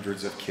on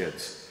hundreds of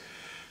kids.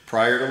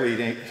 Prior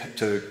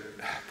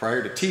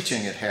to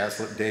teaching at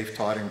Hazlitt, Dave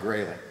taught in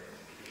Grayling.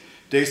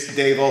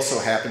 Dave also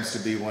happens to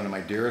be one of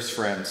my dearest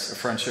friends, a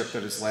friendship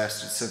that has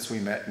lasted since we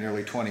met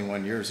nearly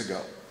 21 years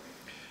ago.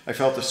 I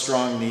felt a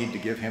strong need to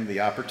give him the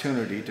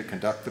opportunity to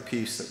conduct the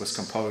piece that was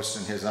composed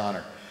in his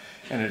honor,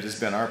 and it has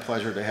been our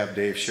pleasure to have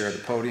Dave share the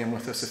podium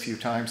with us a few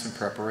times in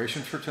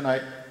preparation for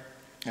tonight,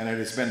 and it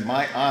has been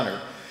my honor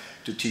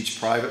to teach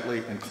privately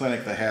and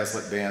clinic the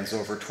Hazlitt bands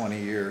over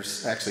 20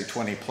 years, actually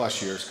 20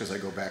 plus years, because I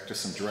go back to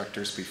some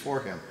directors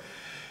before him.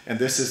 And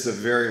this is the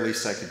very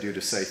least I could do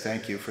to say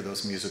thank you for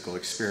those musical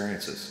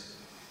experiences.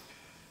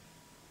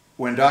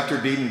 When Dr.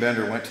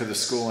 Biedenbender went to the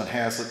school in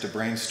Hazlitt to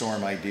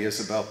brainstorm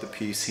ideas about the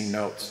piece, he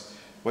notes,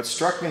 "What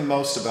struck me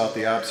most about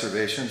the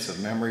observations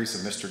of memories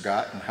of Mr.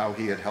 Gott and how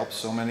he had helped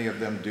so many of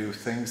them do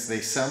things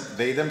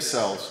they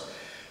themselves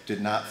did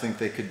not think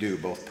they could do,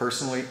 both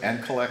personally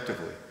and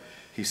collectively.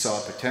 He saw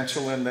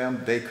potential in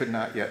them they could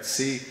not yet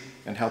see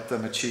and helped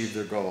them achieve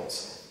their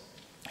goals."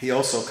 He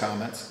also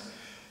comments,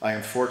 "I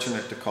am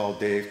fortunate to call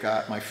Dave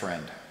Gott my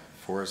friend.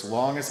 For as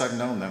long as I've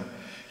known them,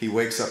 he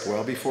wakes up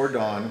well before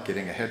dawn,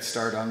 getting a head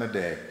start on the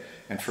day.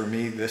 And for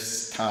me,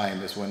 this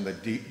time is when the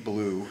deep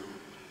blue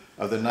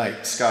of the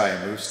night sky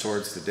moves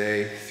towards the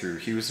day through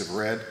hues of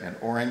red and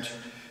orange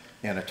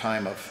in a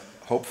time of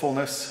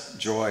hopefulness,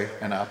 joy,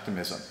 and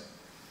optimism.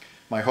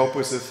 My hope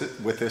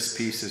with this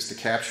piece is to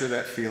capture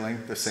that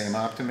feeling, the same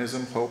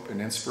optimism, hope,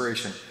 and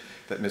inspiration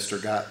that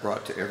Mr. Gott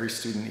brought to every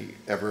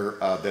student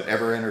that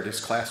ever entered his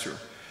classroom."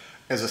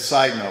 As a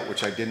side note,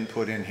 which I didn't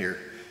put in here,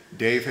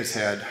 Dave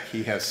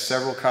has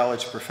several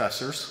college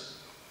professors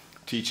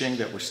teaching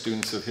that were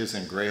students of his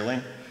in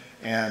Grayling,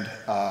 and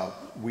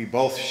we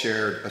both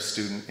shared a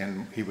student,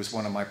 and he was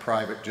one of my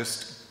private,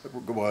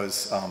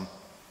 was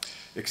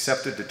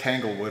accepted to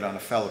Tanglewood on a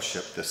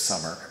fellowship this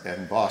summer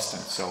in Boston.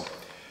 So,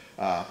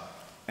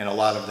 and a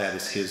lot of that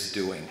is his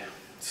doing.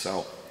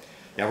 So,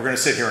 yeah, we're going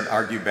to sit here and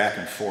argue back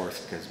and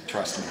forth, because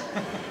trust me.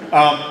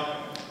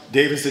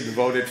 Dave is a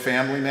devoted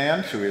family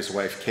man to his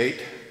wife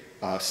Kate,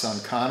 son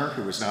Connor,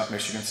 who is now at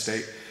Michigan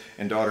State,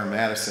 and daughter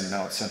Madison,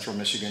 now at Central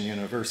Michigan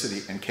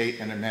University. And Kate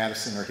and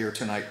Madison are here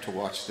tonight to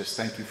watch this.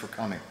 Thank you for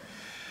coming.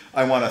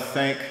 I want to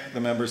thank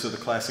the members of the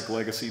Classic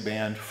Legacy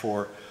Band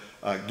for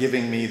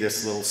giving me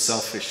this little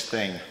selfish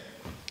thing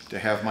to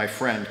have my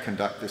friend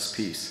conduct this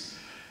piece.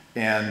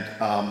 And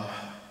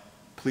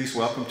please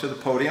welcome to the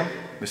podium,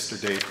 Mr.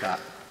 Dave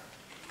Gott.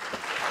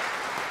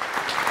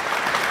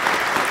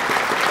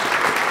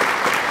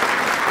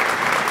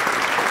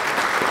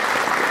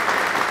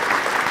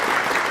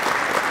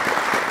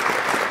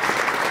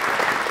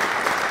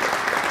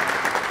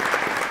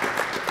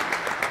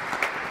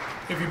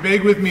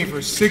 Beg with me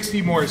for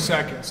 60 more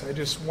seconds. I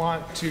just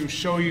want to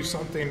show you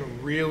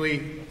something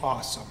really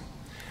awesome.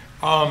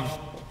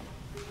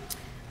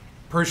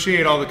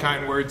 Appreciate all the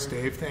kind words,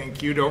 Dave.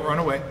 Thank you. Don't run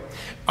away.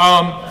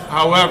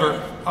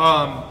 However,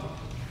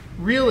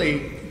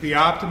 really, the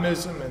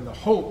optimism and the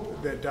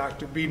hope that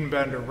Dr.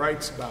 Biedenbender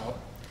writes about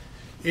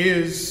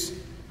is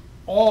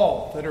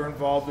all that are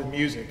involved in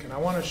music. And I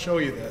want to show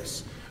you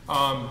this.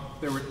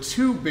 There were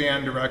two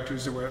band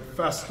directors that were at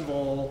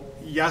festival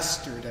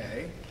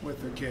yesterday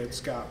with their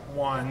kids.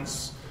 One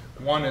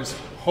has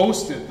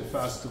hosted the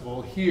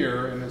festival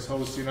here and is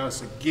hosting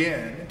us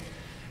again.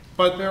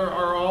 But there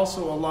are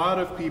also a lot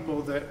of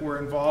people that were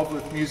involved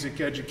with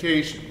music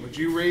education. Would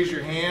you raise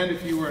your hand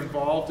if you were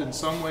involved in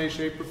some way,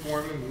 shape, or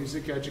form in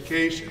music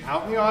education?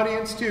 Out in the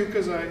audience too,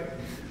 because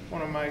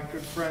one of my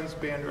good friends,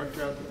 band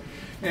director out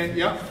there. And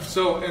yeah,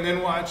 and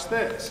then watch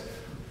this.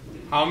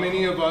 How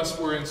many of us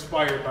were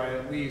inspired by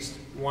at least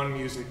one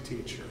music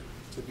teacher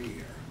to be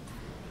here?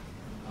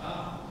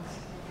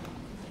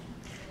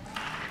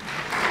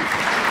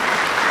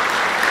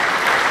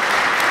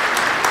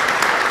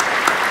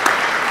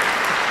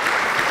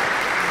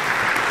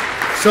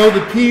 So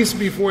the peace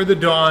before the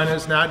dawn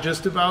is not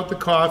just about the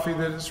coffee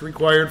that is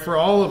required for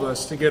all of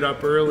us to get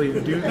up early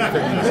and do the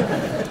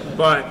things,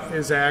 but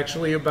is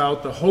actually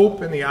about the hope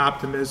and the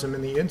optimism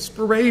and the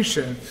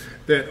inspiration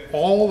that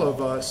all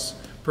of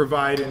us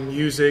provide in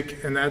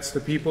music, and that's the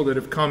people that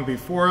have come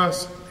before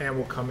us and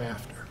will come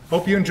after.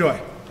 Hope you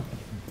enjoy.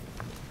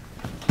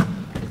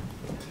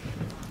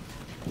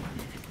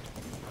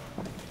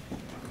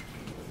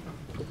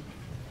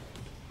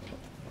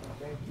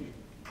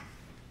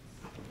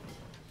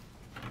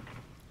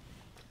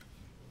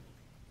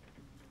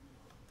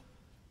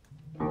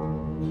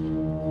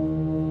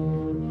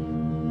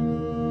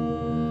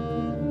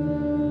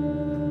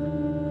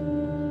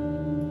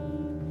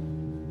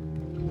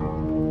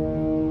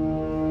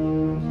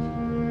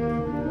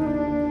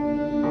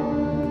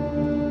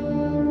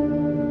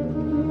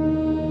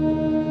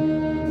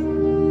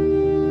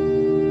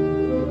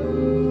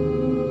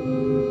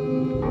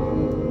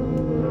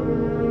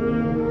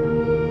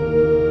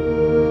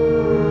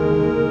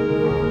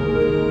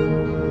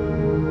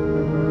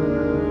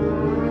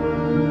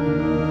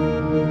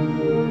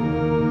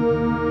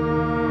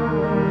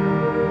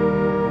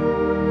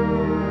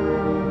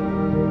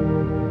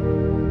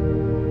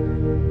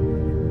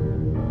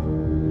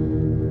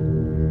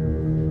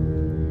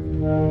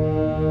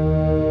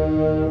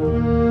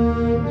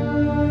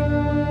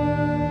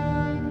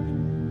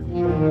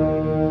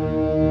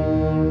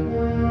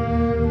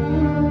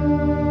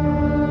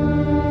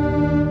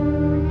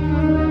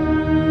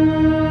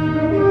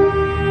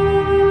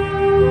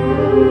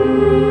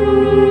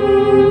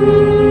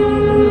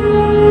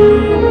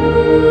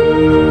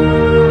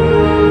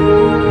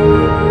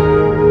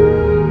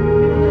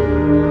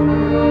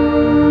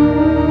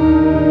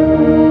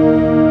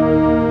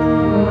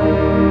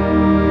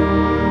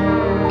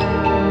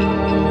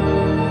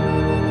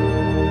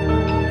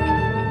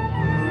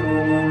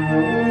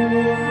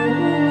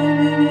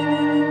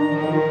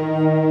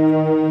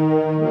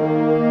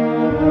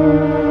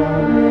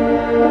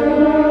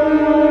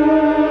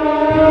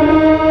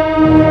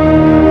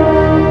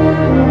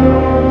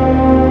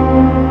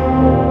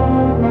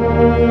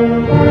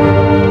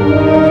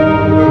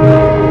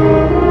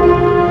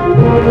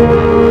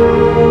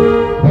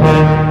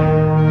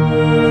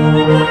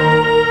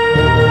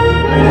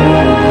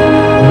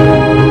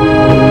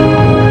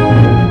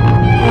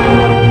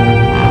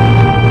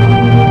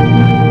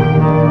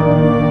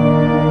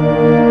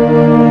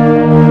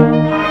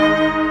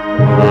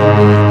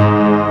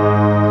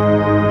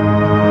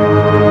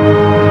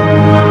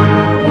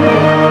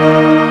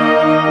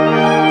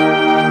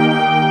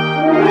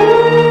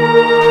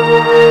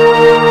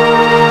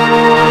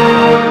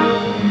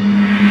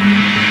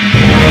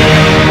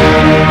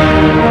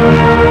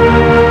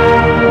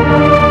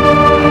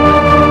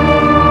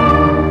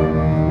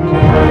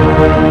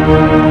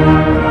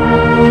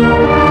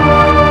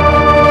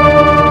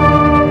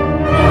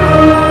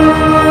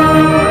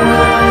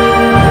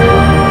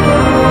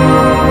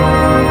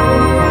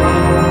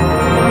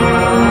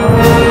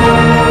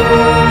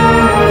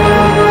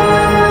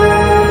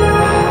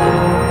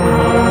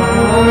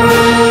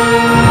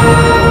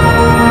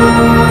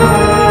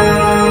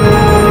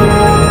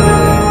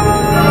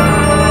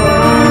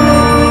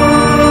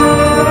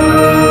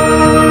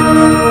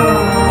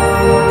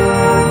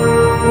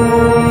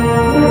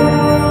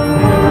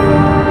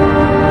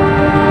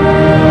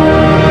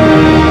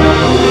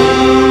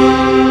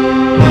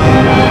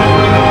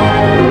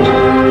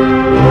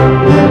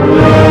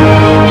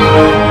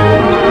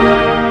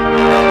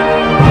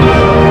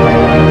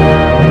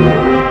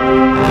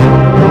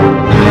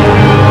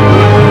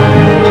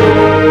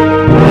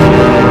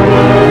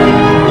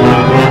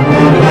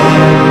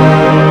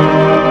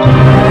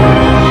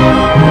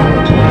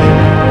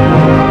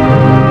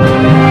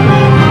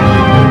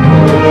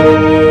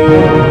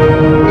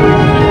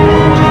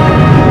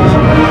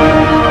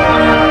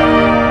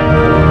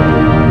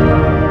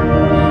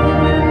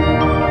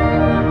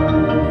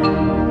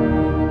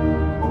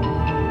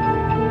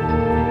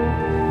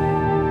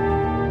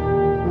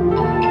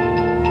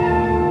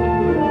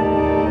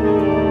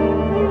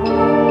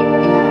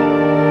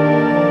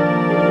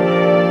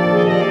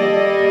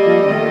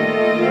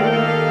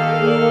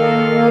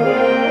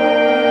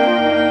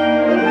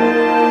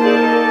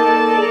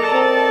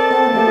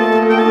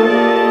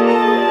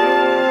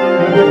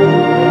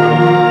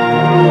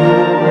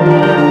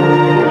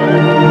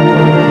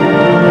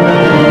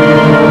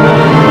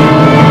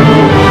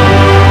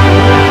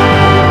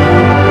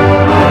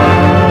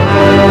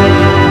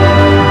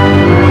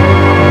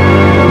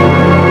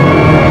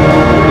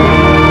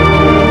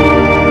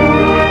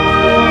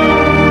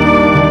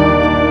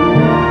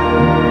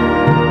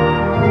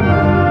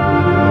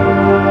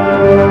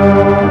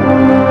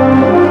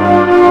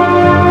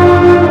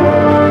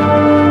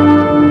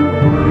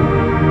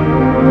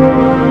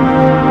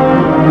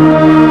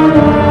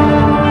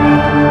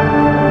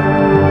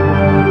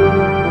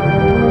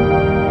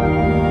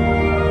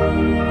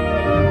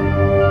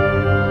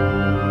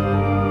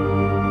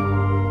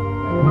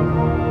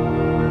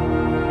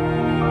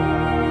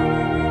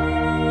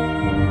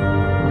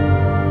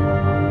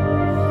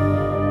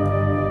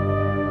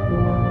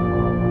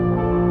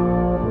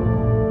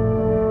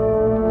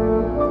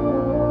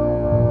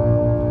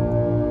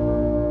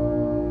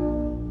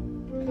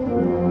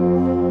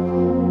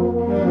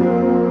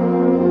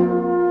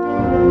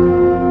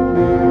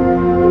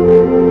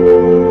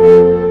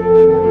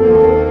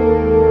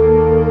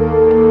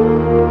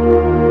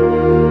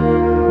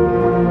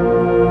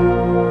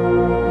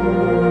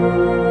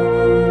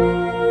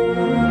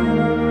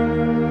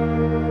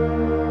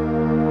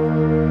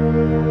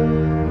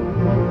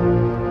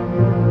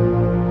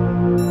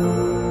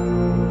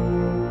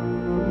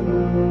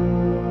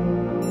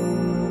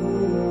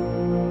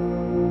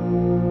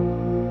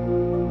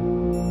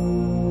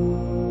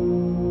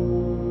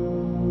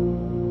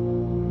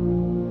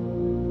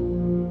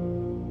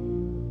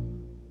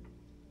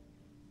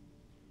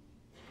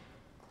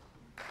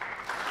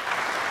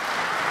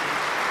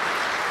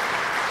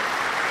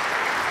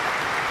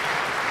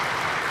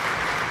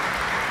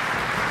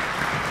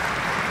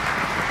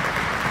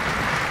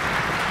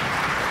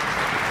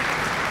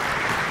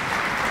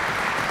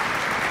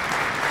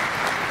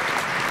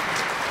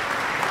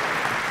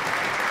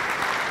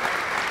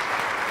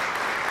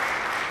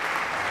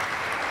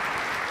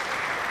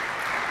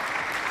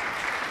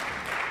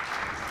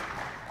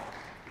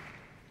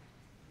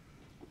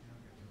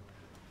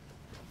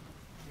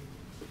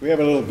 We have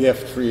a little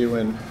gift for you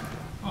in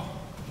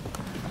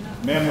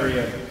memory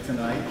of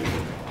tonight.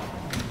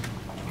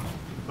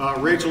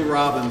 Rachel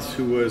Robbins,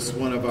 who was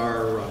one of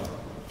our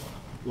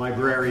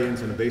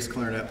librarians and a bass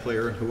clarinet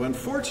player, who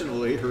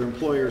unfortunately her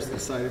employers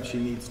decided she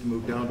needs to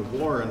move down to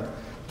Warren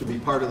to be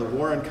part of the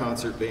Warren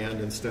concert band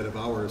instead of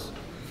ours,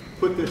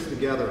 put this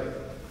together.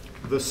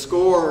 The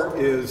score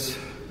is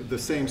the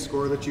same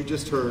score that you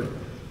just heard,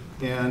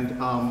 and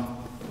I'm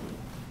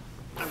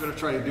going to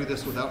try to do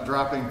this without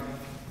dropping.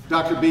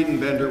 Dr.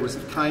 Biedenbender was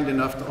kind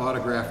enough to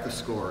autograph the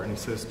score, and he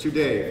says, "To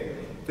Dave,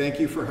 thank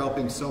you for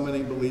helping so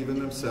many believe in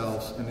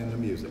themselves and in the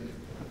music."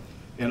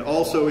 And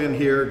also in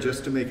here,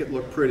 just to make it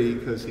look pretty,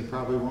 because he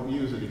probably won't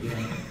use it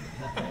again,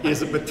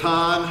 is a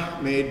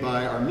baton made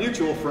by our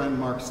mutual friend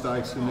Mark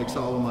Stykes, who makes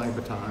all of my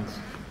batons,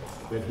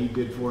 that he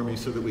did for me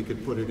so that we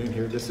could put it in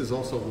here. This is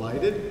also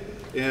lighted,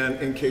 and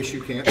in case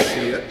you can't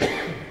see it,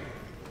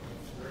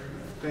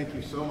 thank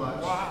you so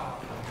much. Wow.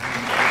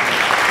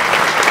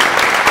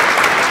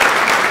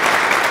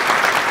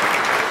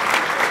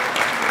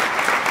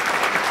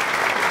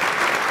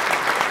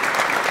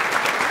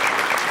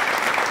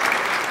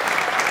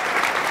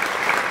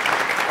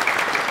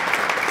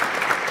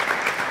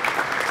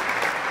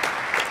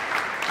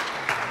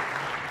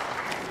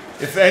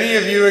 If any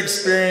of you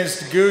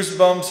experienced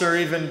goosebumps or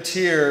even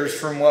tears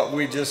from what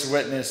we just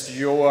witnessed,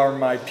 you are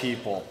my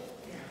people.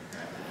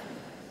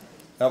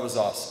 That was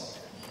awesome.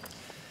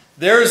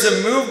 There is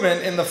a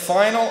movement in the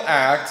final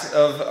act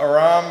of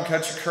Aram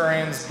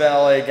Khatchaturian's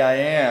ballet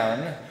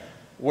Guyane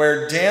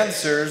where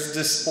dancers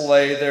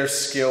display their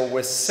skill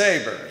with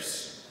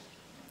sabers.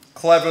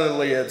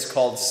 Cleverly, it's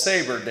called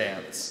saber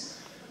dance.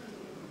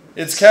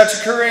 It's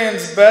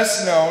Khatchaturian's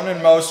best known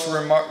and most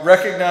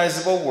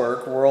recognizable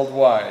work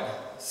worldwide.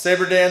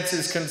 Sabre dance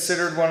is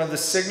considered one of the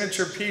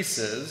signature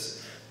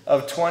pieces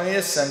of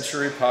 20th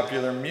century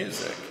popular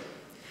music.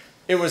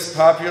 It was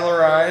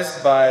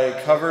popularized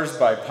by covers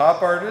by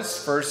pop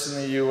artists, first in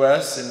the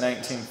US in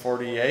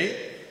 1948,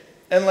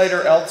 and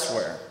later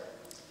elsewhere.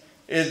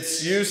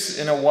 Its use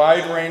in a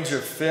wide range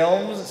of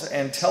films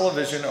and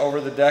television over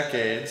the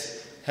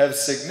decades have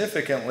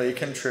significantly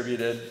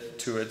contributed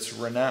to its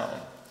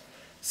renown.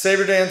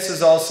 Sabre dance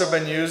has also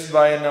been used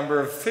by a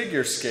number of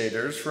figure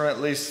skaters from at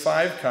least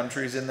 5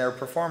 countries in their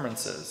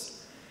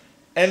performances.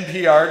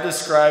 NPR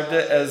described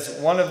it as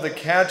one of the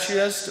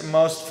catchiest,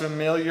 most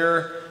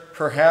familiar,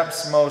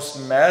 perhaps most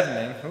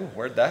maddening,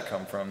 where'd that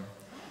come from,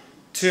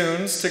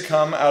 tunes to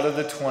come out of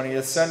the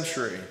 20th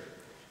century.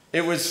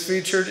 It was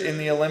featured in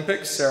the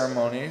Olympic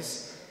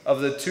ceremonies of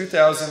the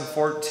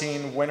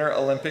 2014 Winter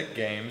Olympic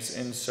Games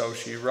in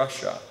Sochi,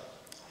 Russia.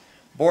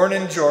 Born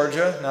in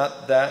Georgia,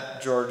 not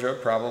that Georgia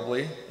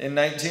probably, in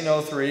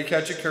 1903,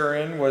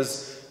 Khatchaturian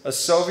was a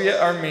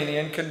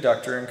Soviet-Armenian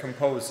conductor and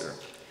composer.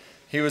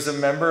 He was a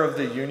member of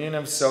the Union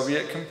of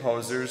Soviet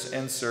Composers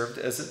and served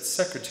as its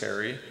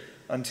secretary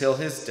until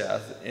his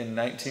death in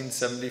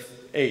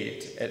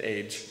 1978 at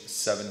age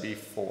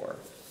 74.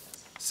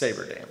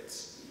 Sabre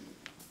dance.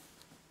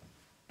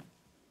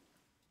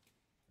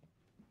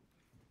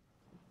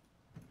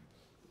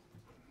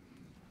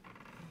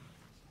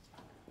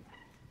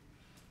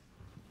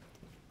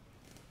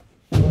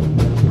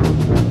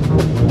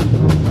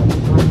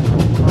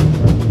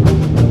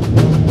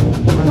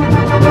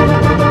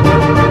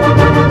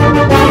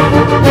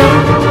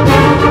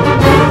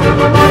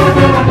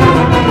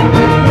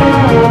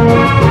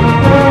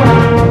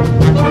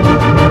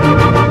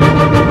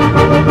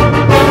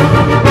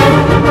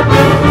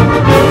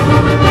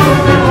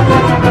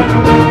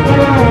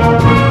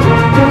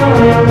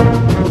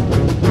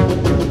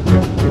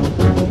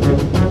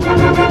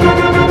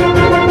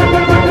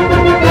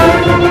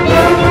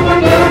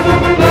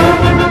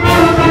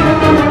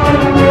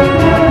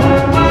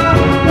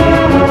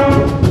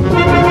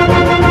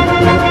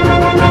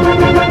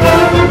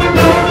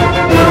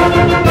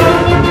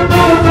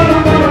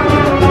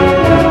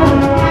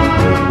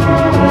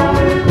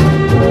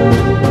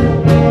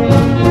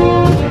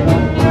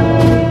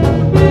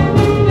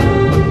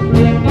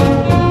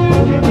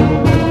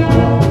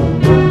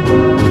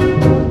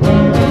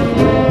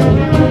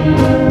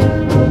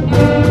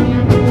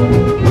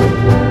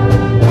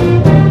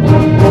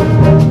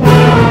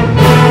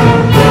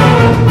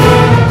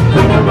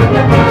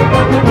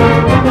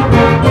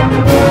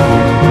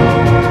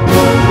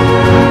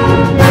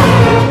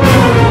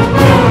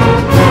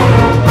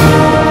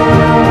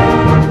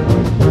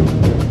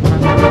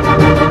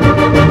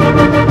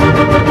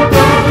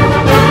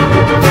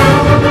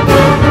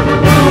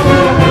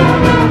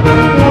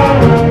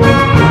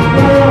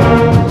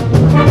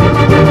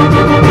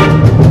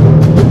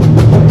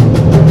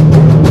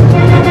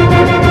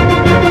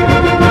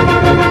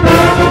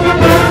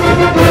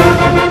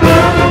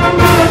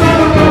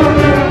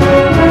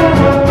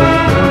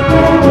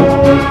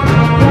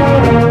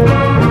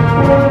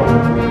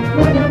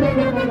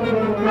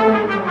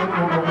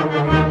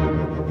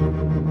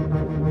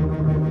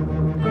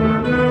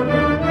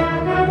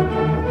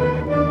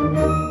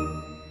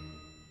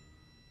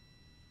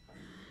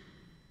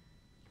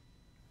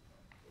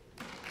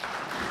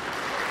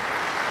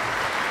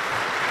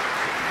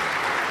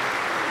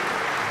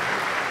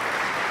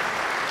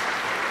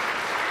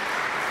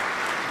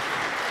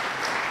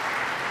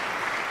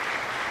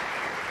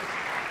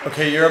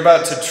 Okay, you're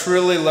about to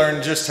truly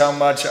learn just how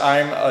much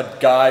I'm a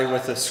guy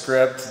with a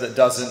script that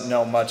doesn't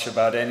know much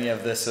about any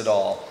of this at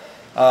all.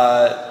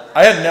 I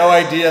had no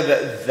idea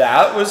that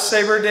that was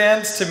Sabre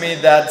Dance. To me,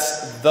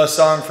 that's the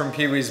song from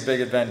Pee-wee's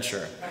Big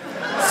Adventure.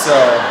 So,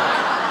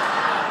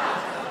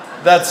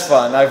 that's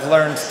fun. I've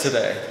learned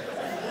today.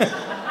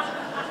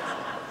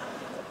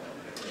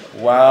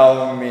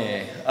 Wow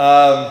me.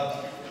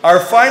 Our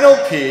final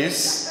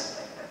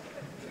piece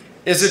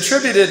is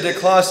attributed to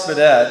Klaus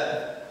Bidet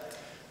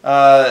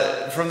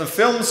from the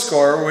film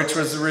score, which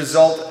was the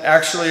result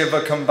actually of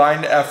a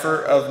combined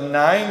effort of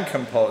 9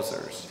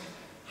 composers.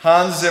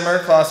 Hans Zimmer,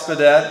 Klaus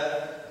Bidet,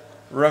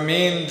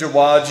 Ramin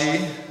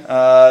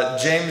Djawadi,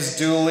 James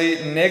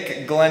Dooley,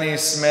 Nick Glennie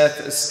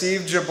Smith,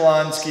 Steve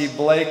Jablonski,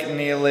 Blake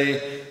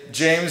Neely,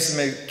 James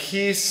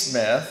McKee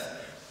Smith,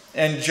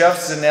 and Jeff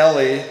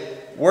Zanelli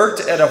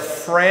worked at a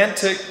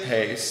frantic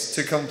pace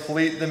to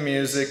complete the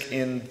music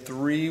in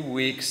 3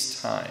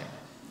 weeks' time.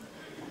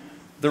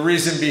 The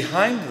reason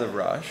behind the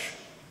rush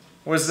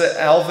was that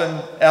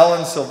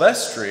Alan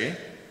Silvestri,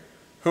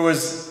 who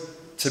was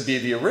to be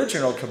the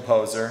original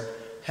composer,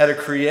 had a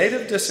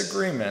creative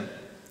disagreement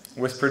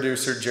with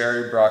producer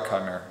Jerry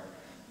Bruckheimer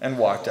and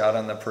walked out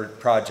on the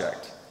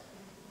project.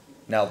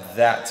 Now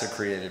that's a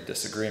creative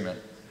disagreement.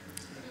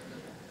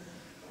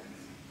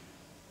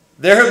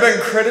 There have been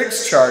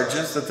critics'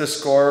 charges that the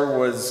score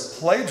was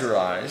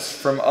plagiarized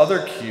from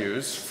other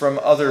cues from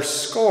other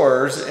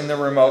scores in the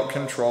Remote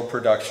Control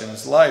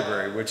Productions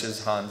library, which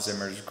is Hans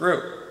Zimmer's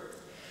group.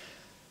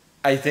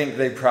 I think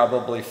they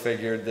probably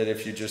figured that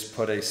if you just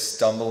put a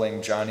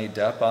stumbling Johnny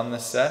Depp on the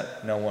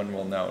set, no one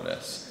will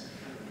notice.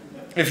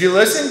 If you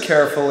listen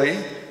carefully,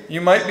 you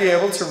might be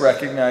able to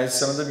recognize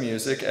some of the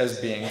music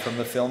as being from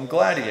the film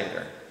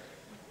Gladiator.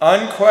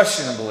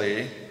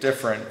 Unquestionably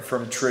different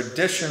from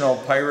traditional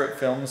pirate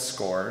film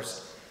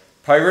scores,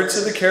 Pirates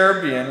of the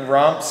Caribbean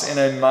romps in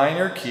a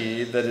minor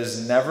key that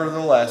is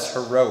nevertheless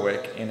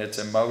heroic in its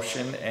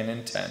emotion and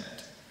intent.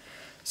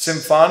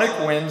 Symphonic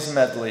Winds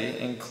medley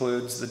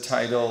includes the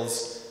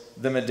titles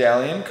The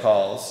Medallion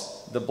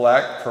Calls, The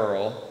Black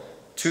Pearl,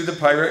 To the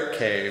Pirate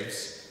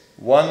Caves,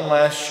 One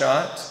Last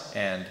Shot,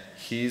 and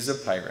He's a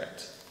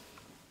Pirate.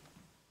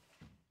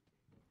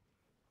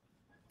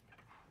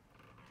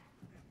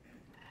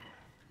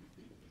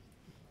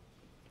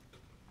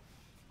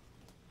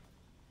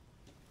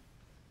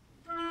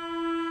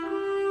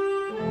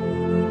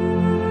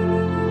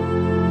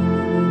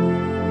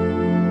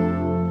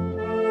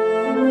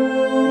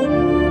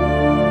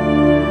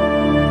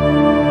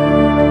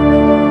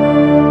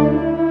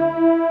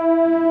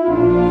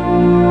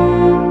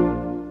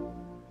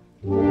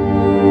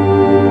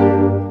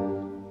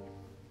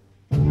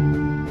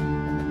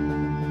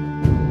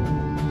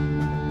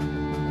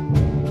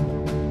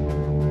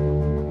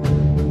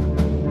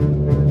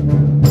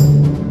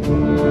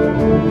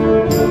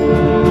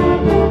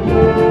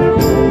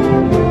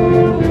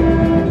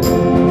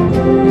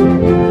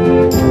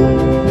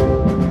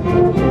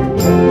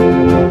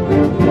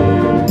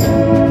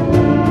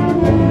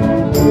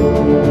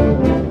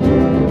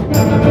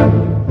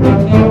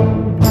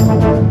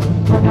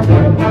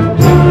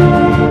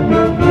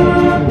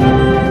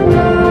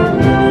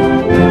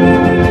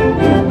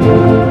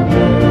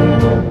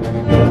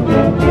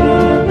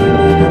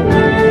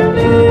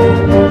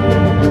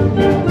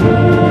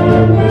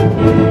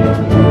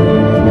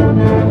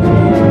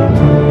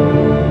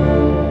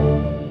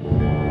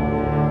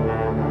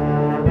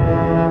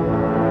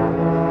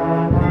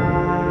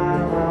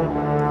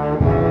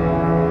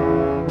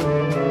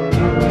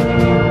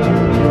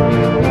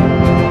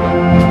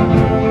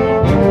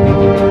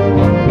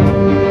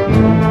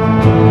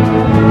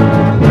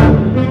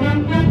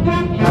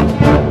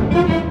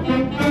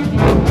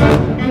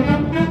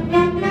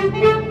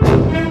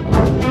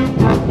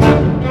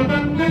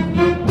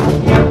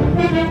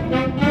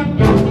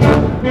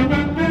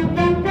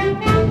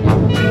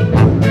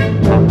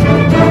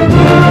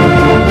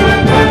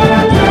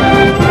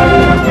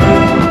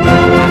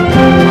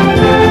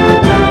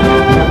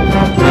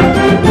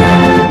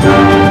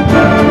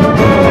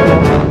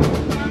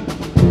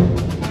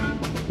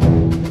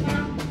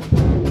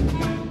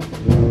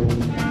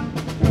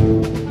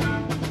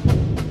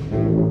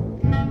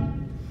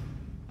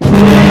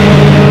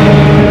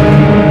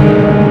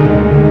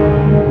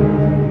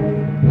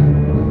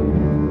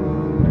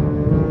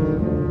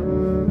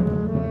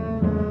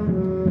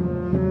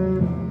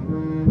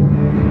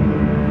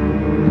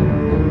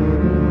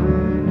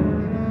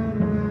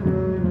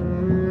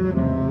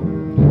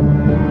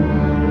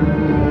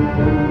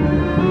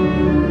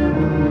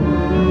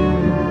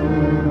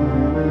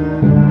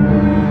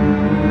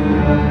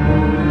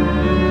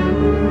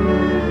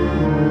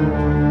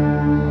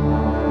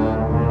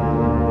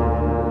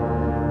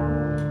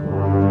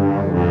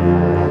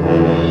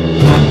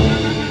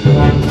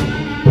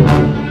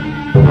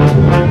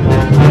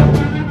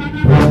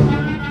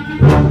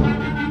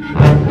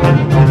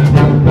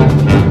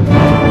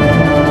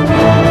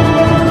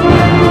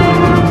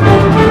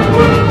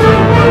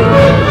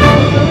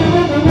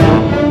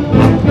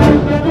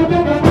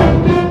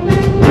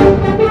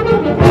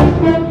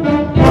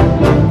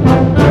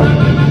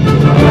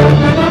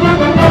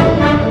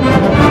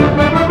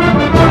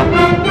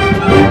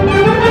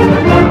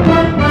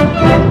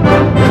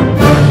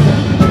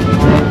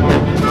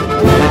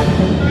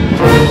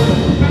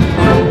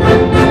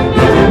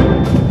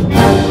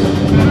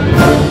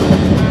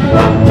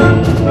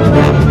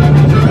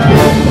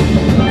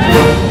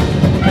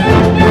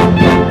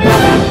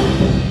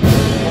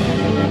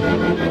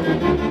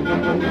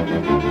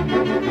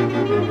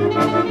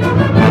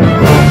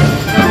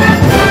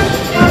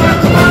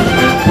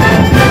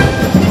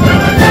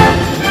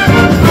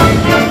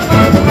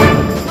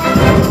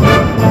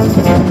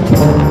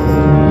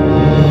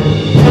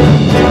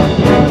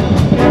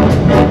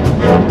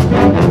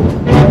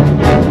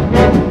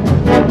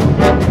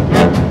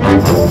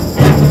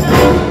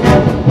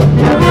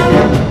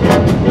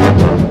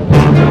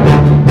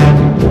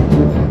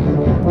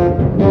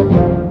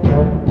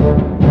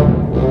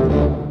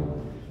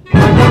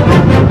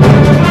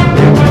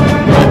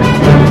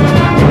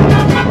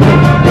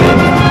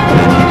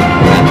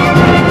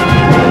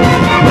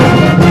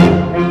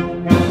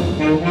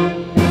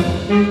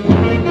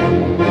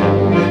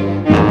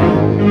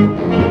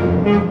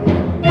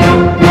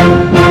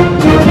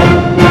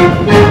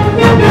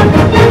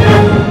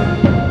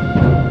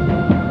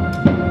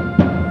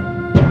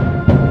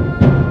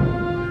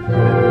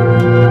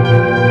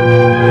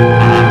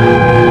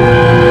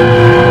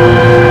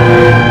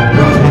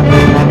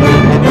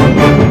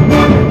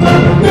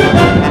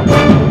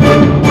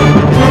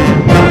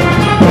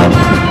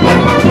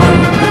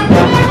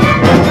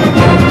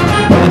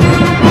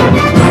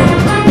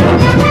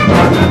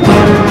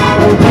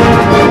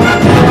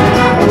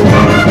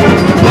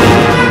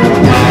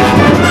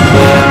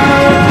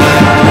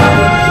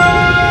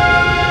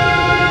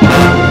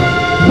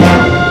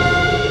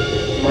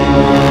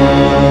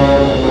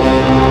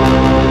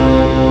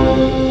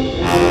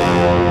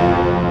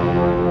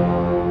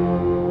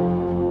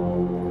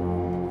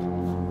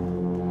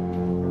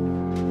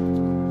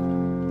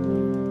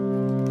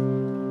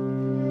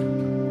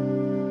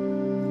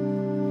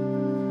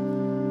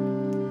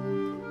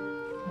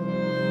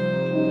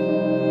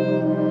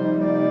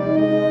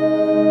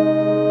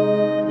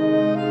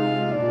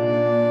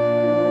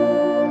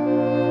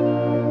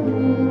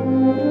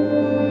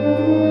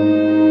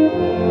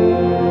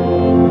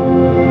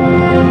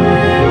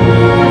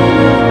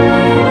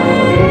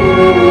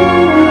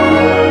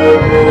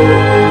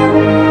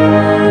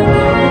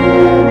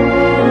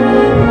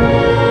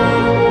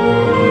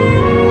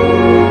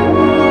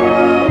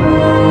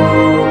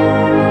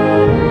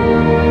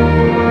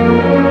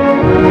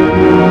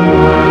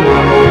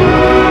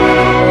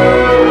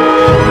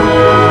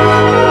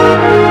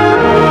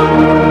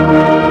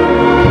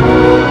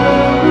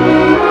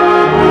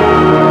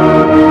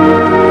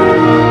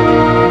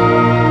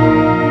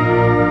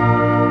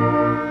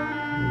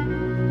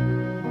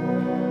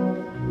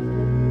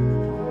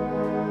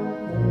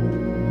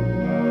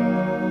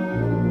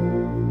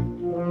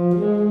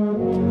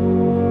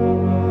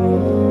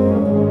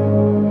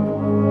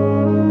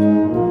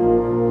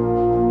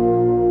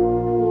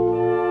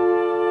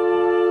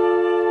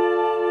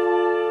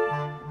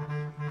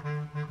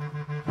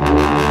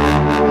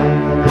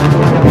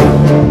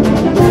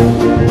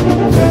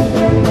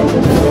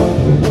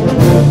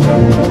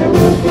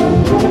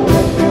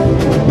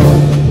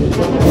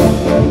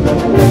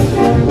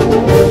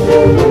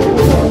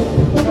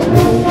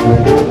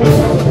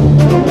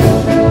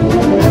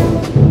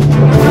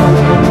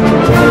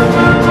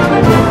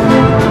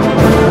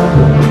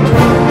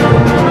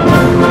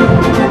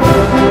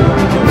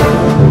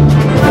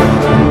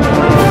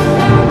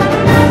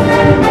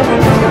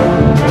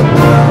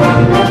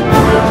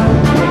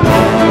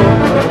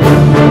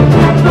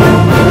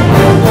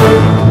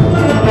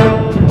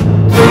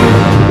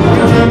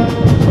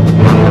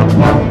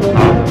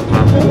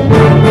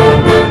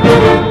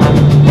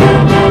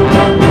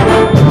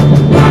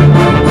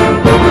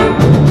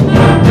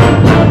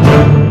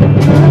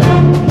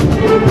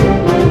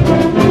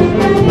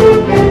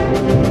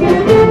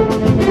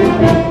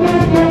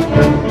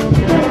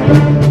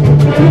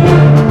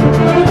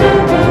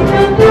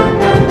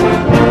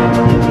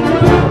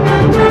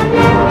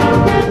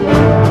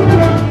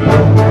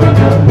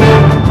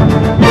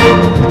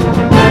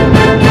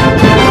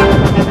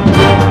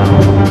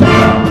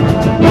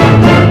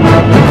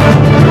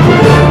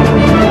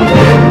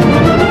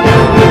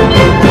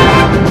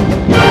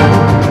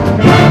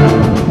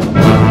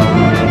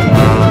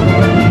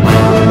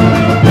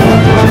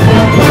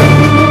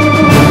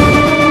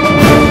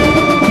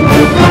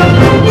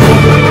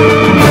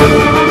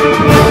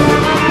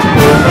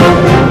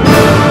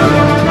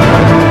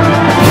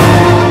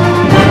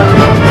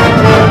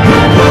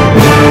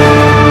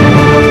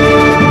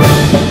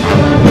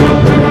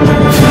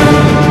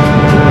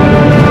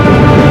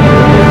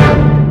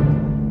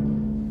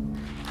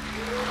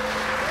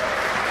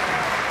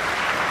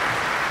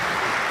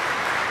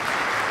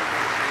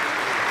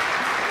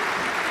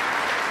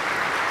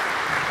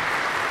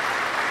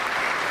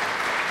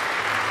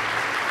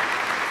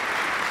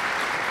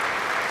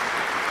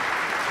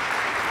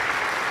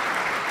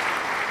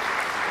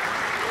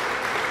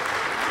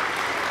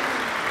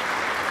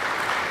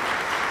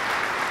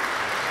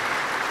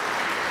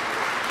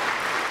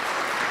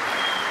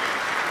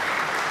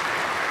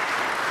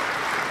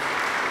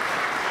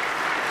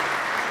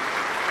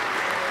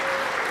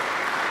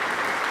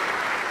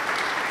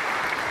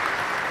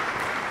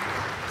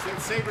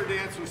 Sabre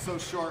dance was so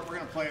short, we're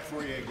going to play it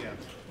for you again.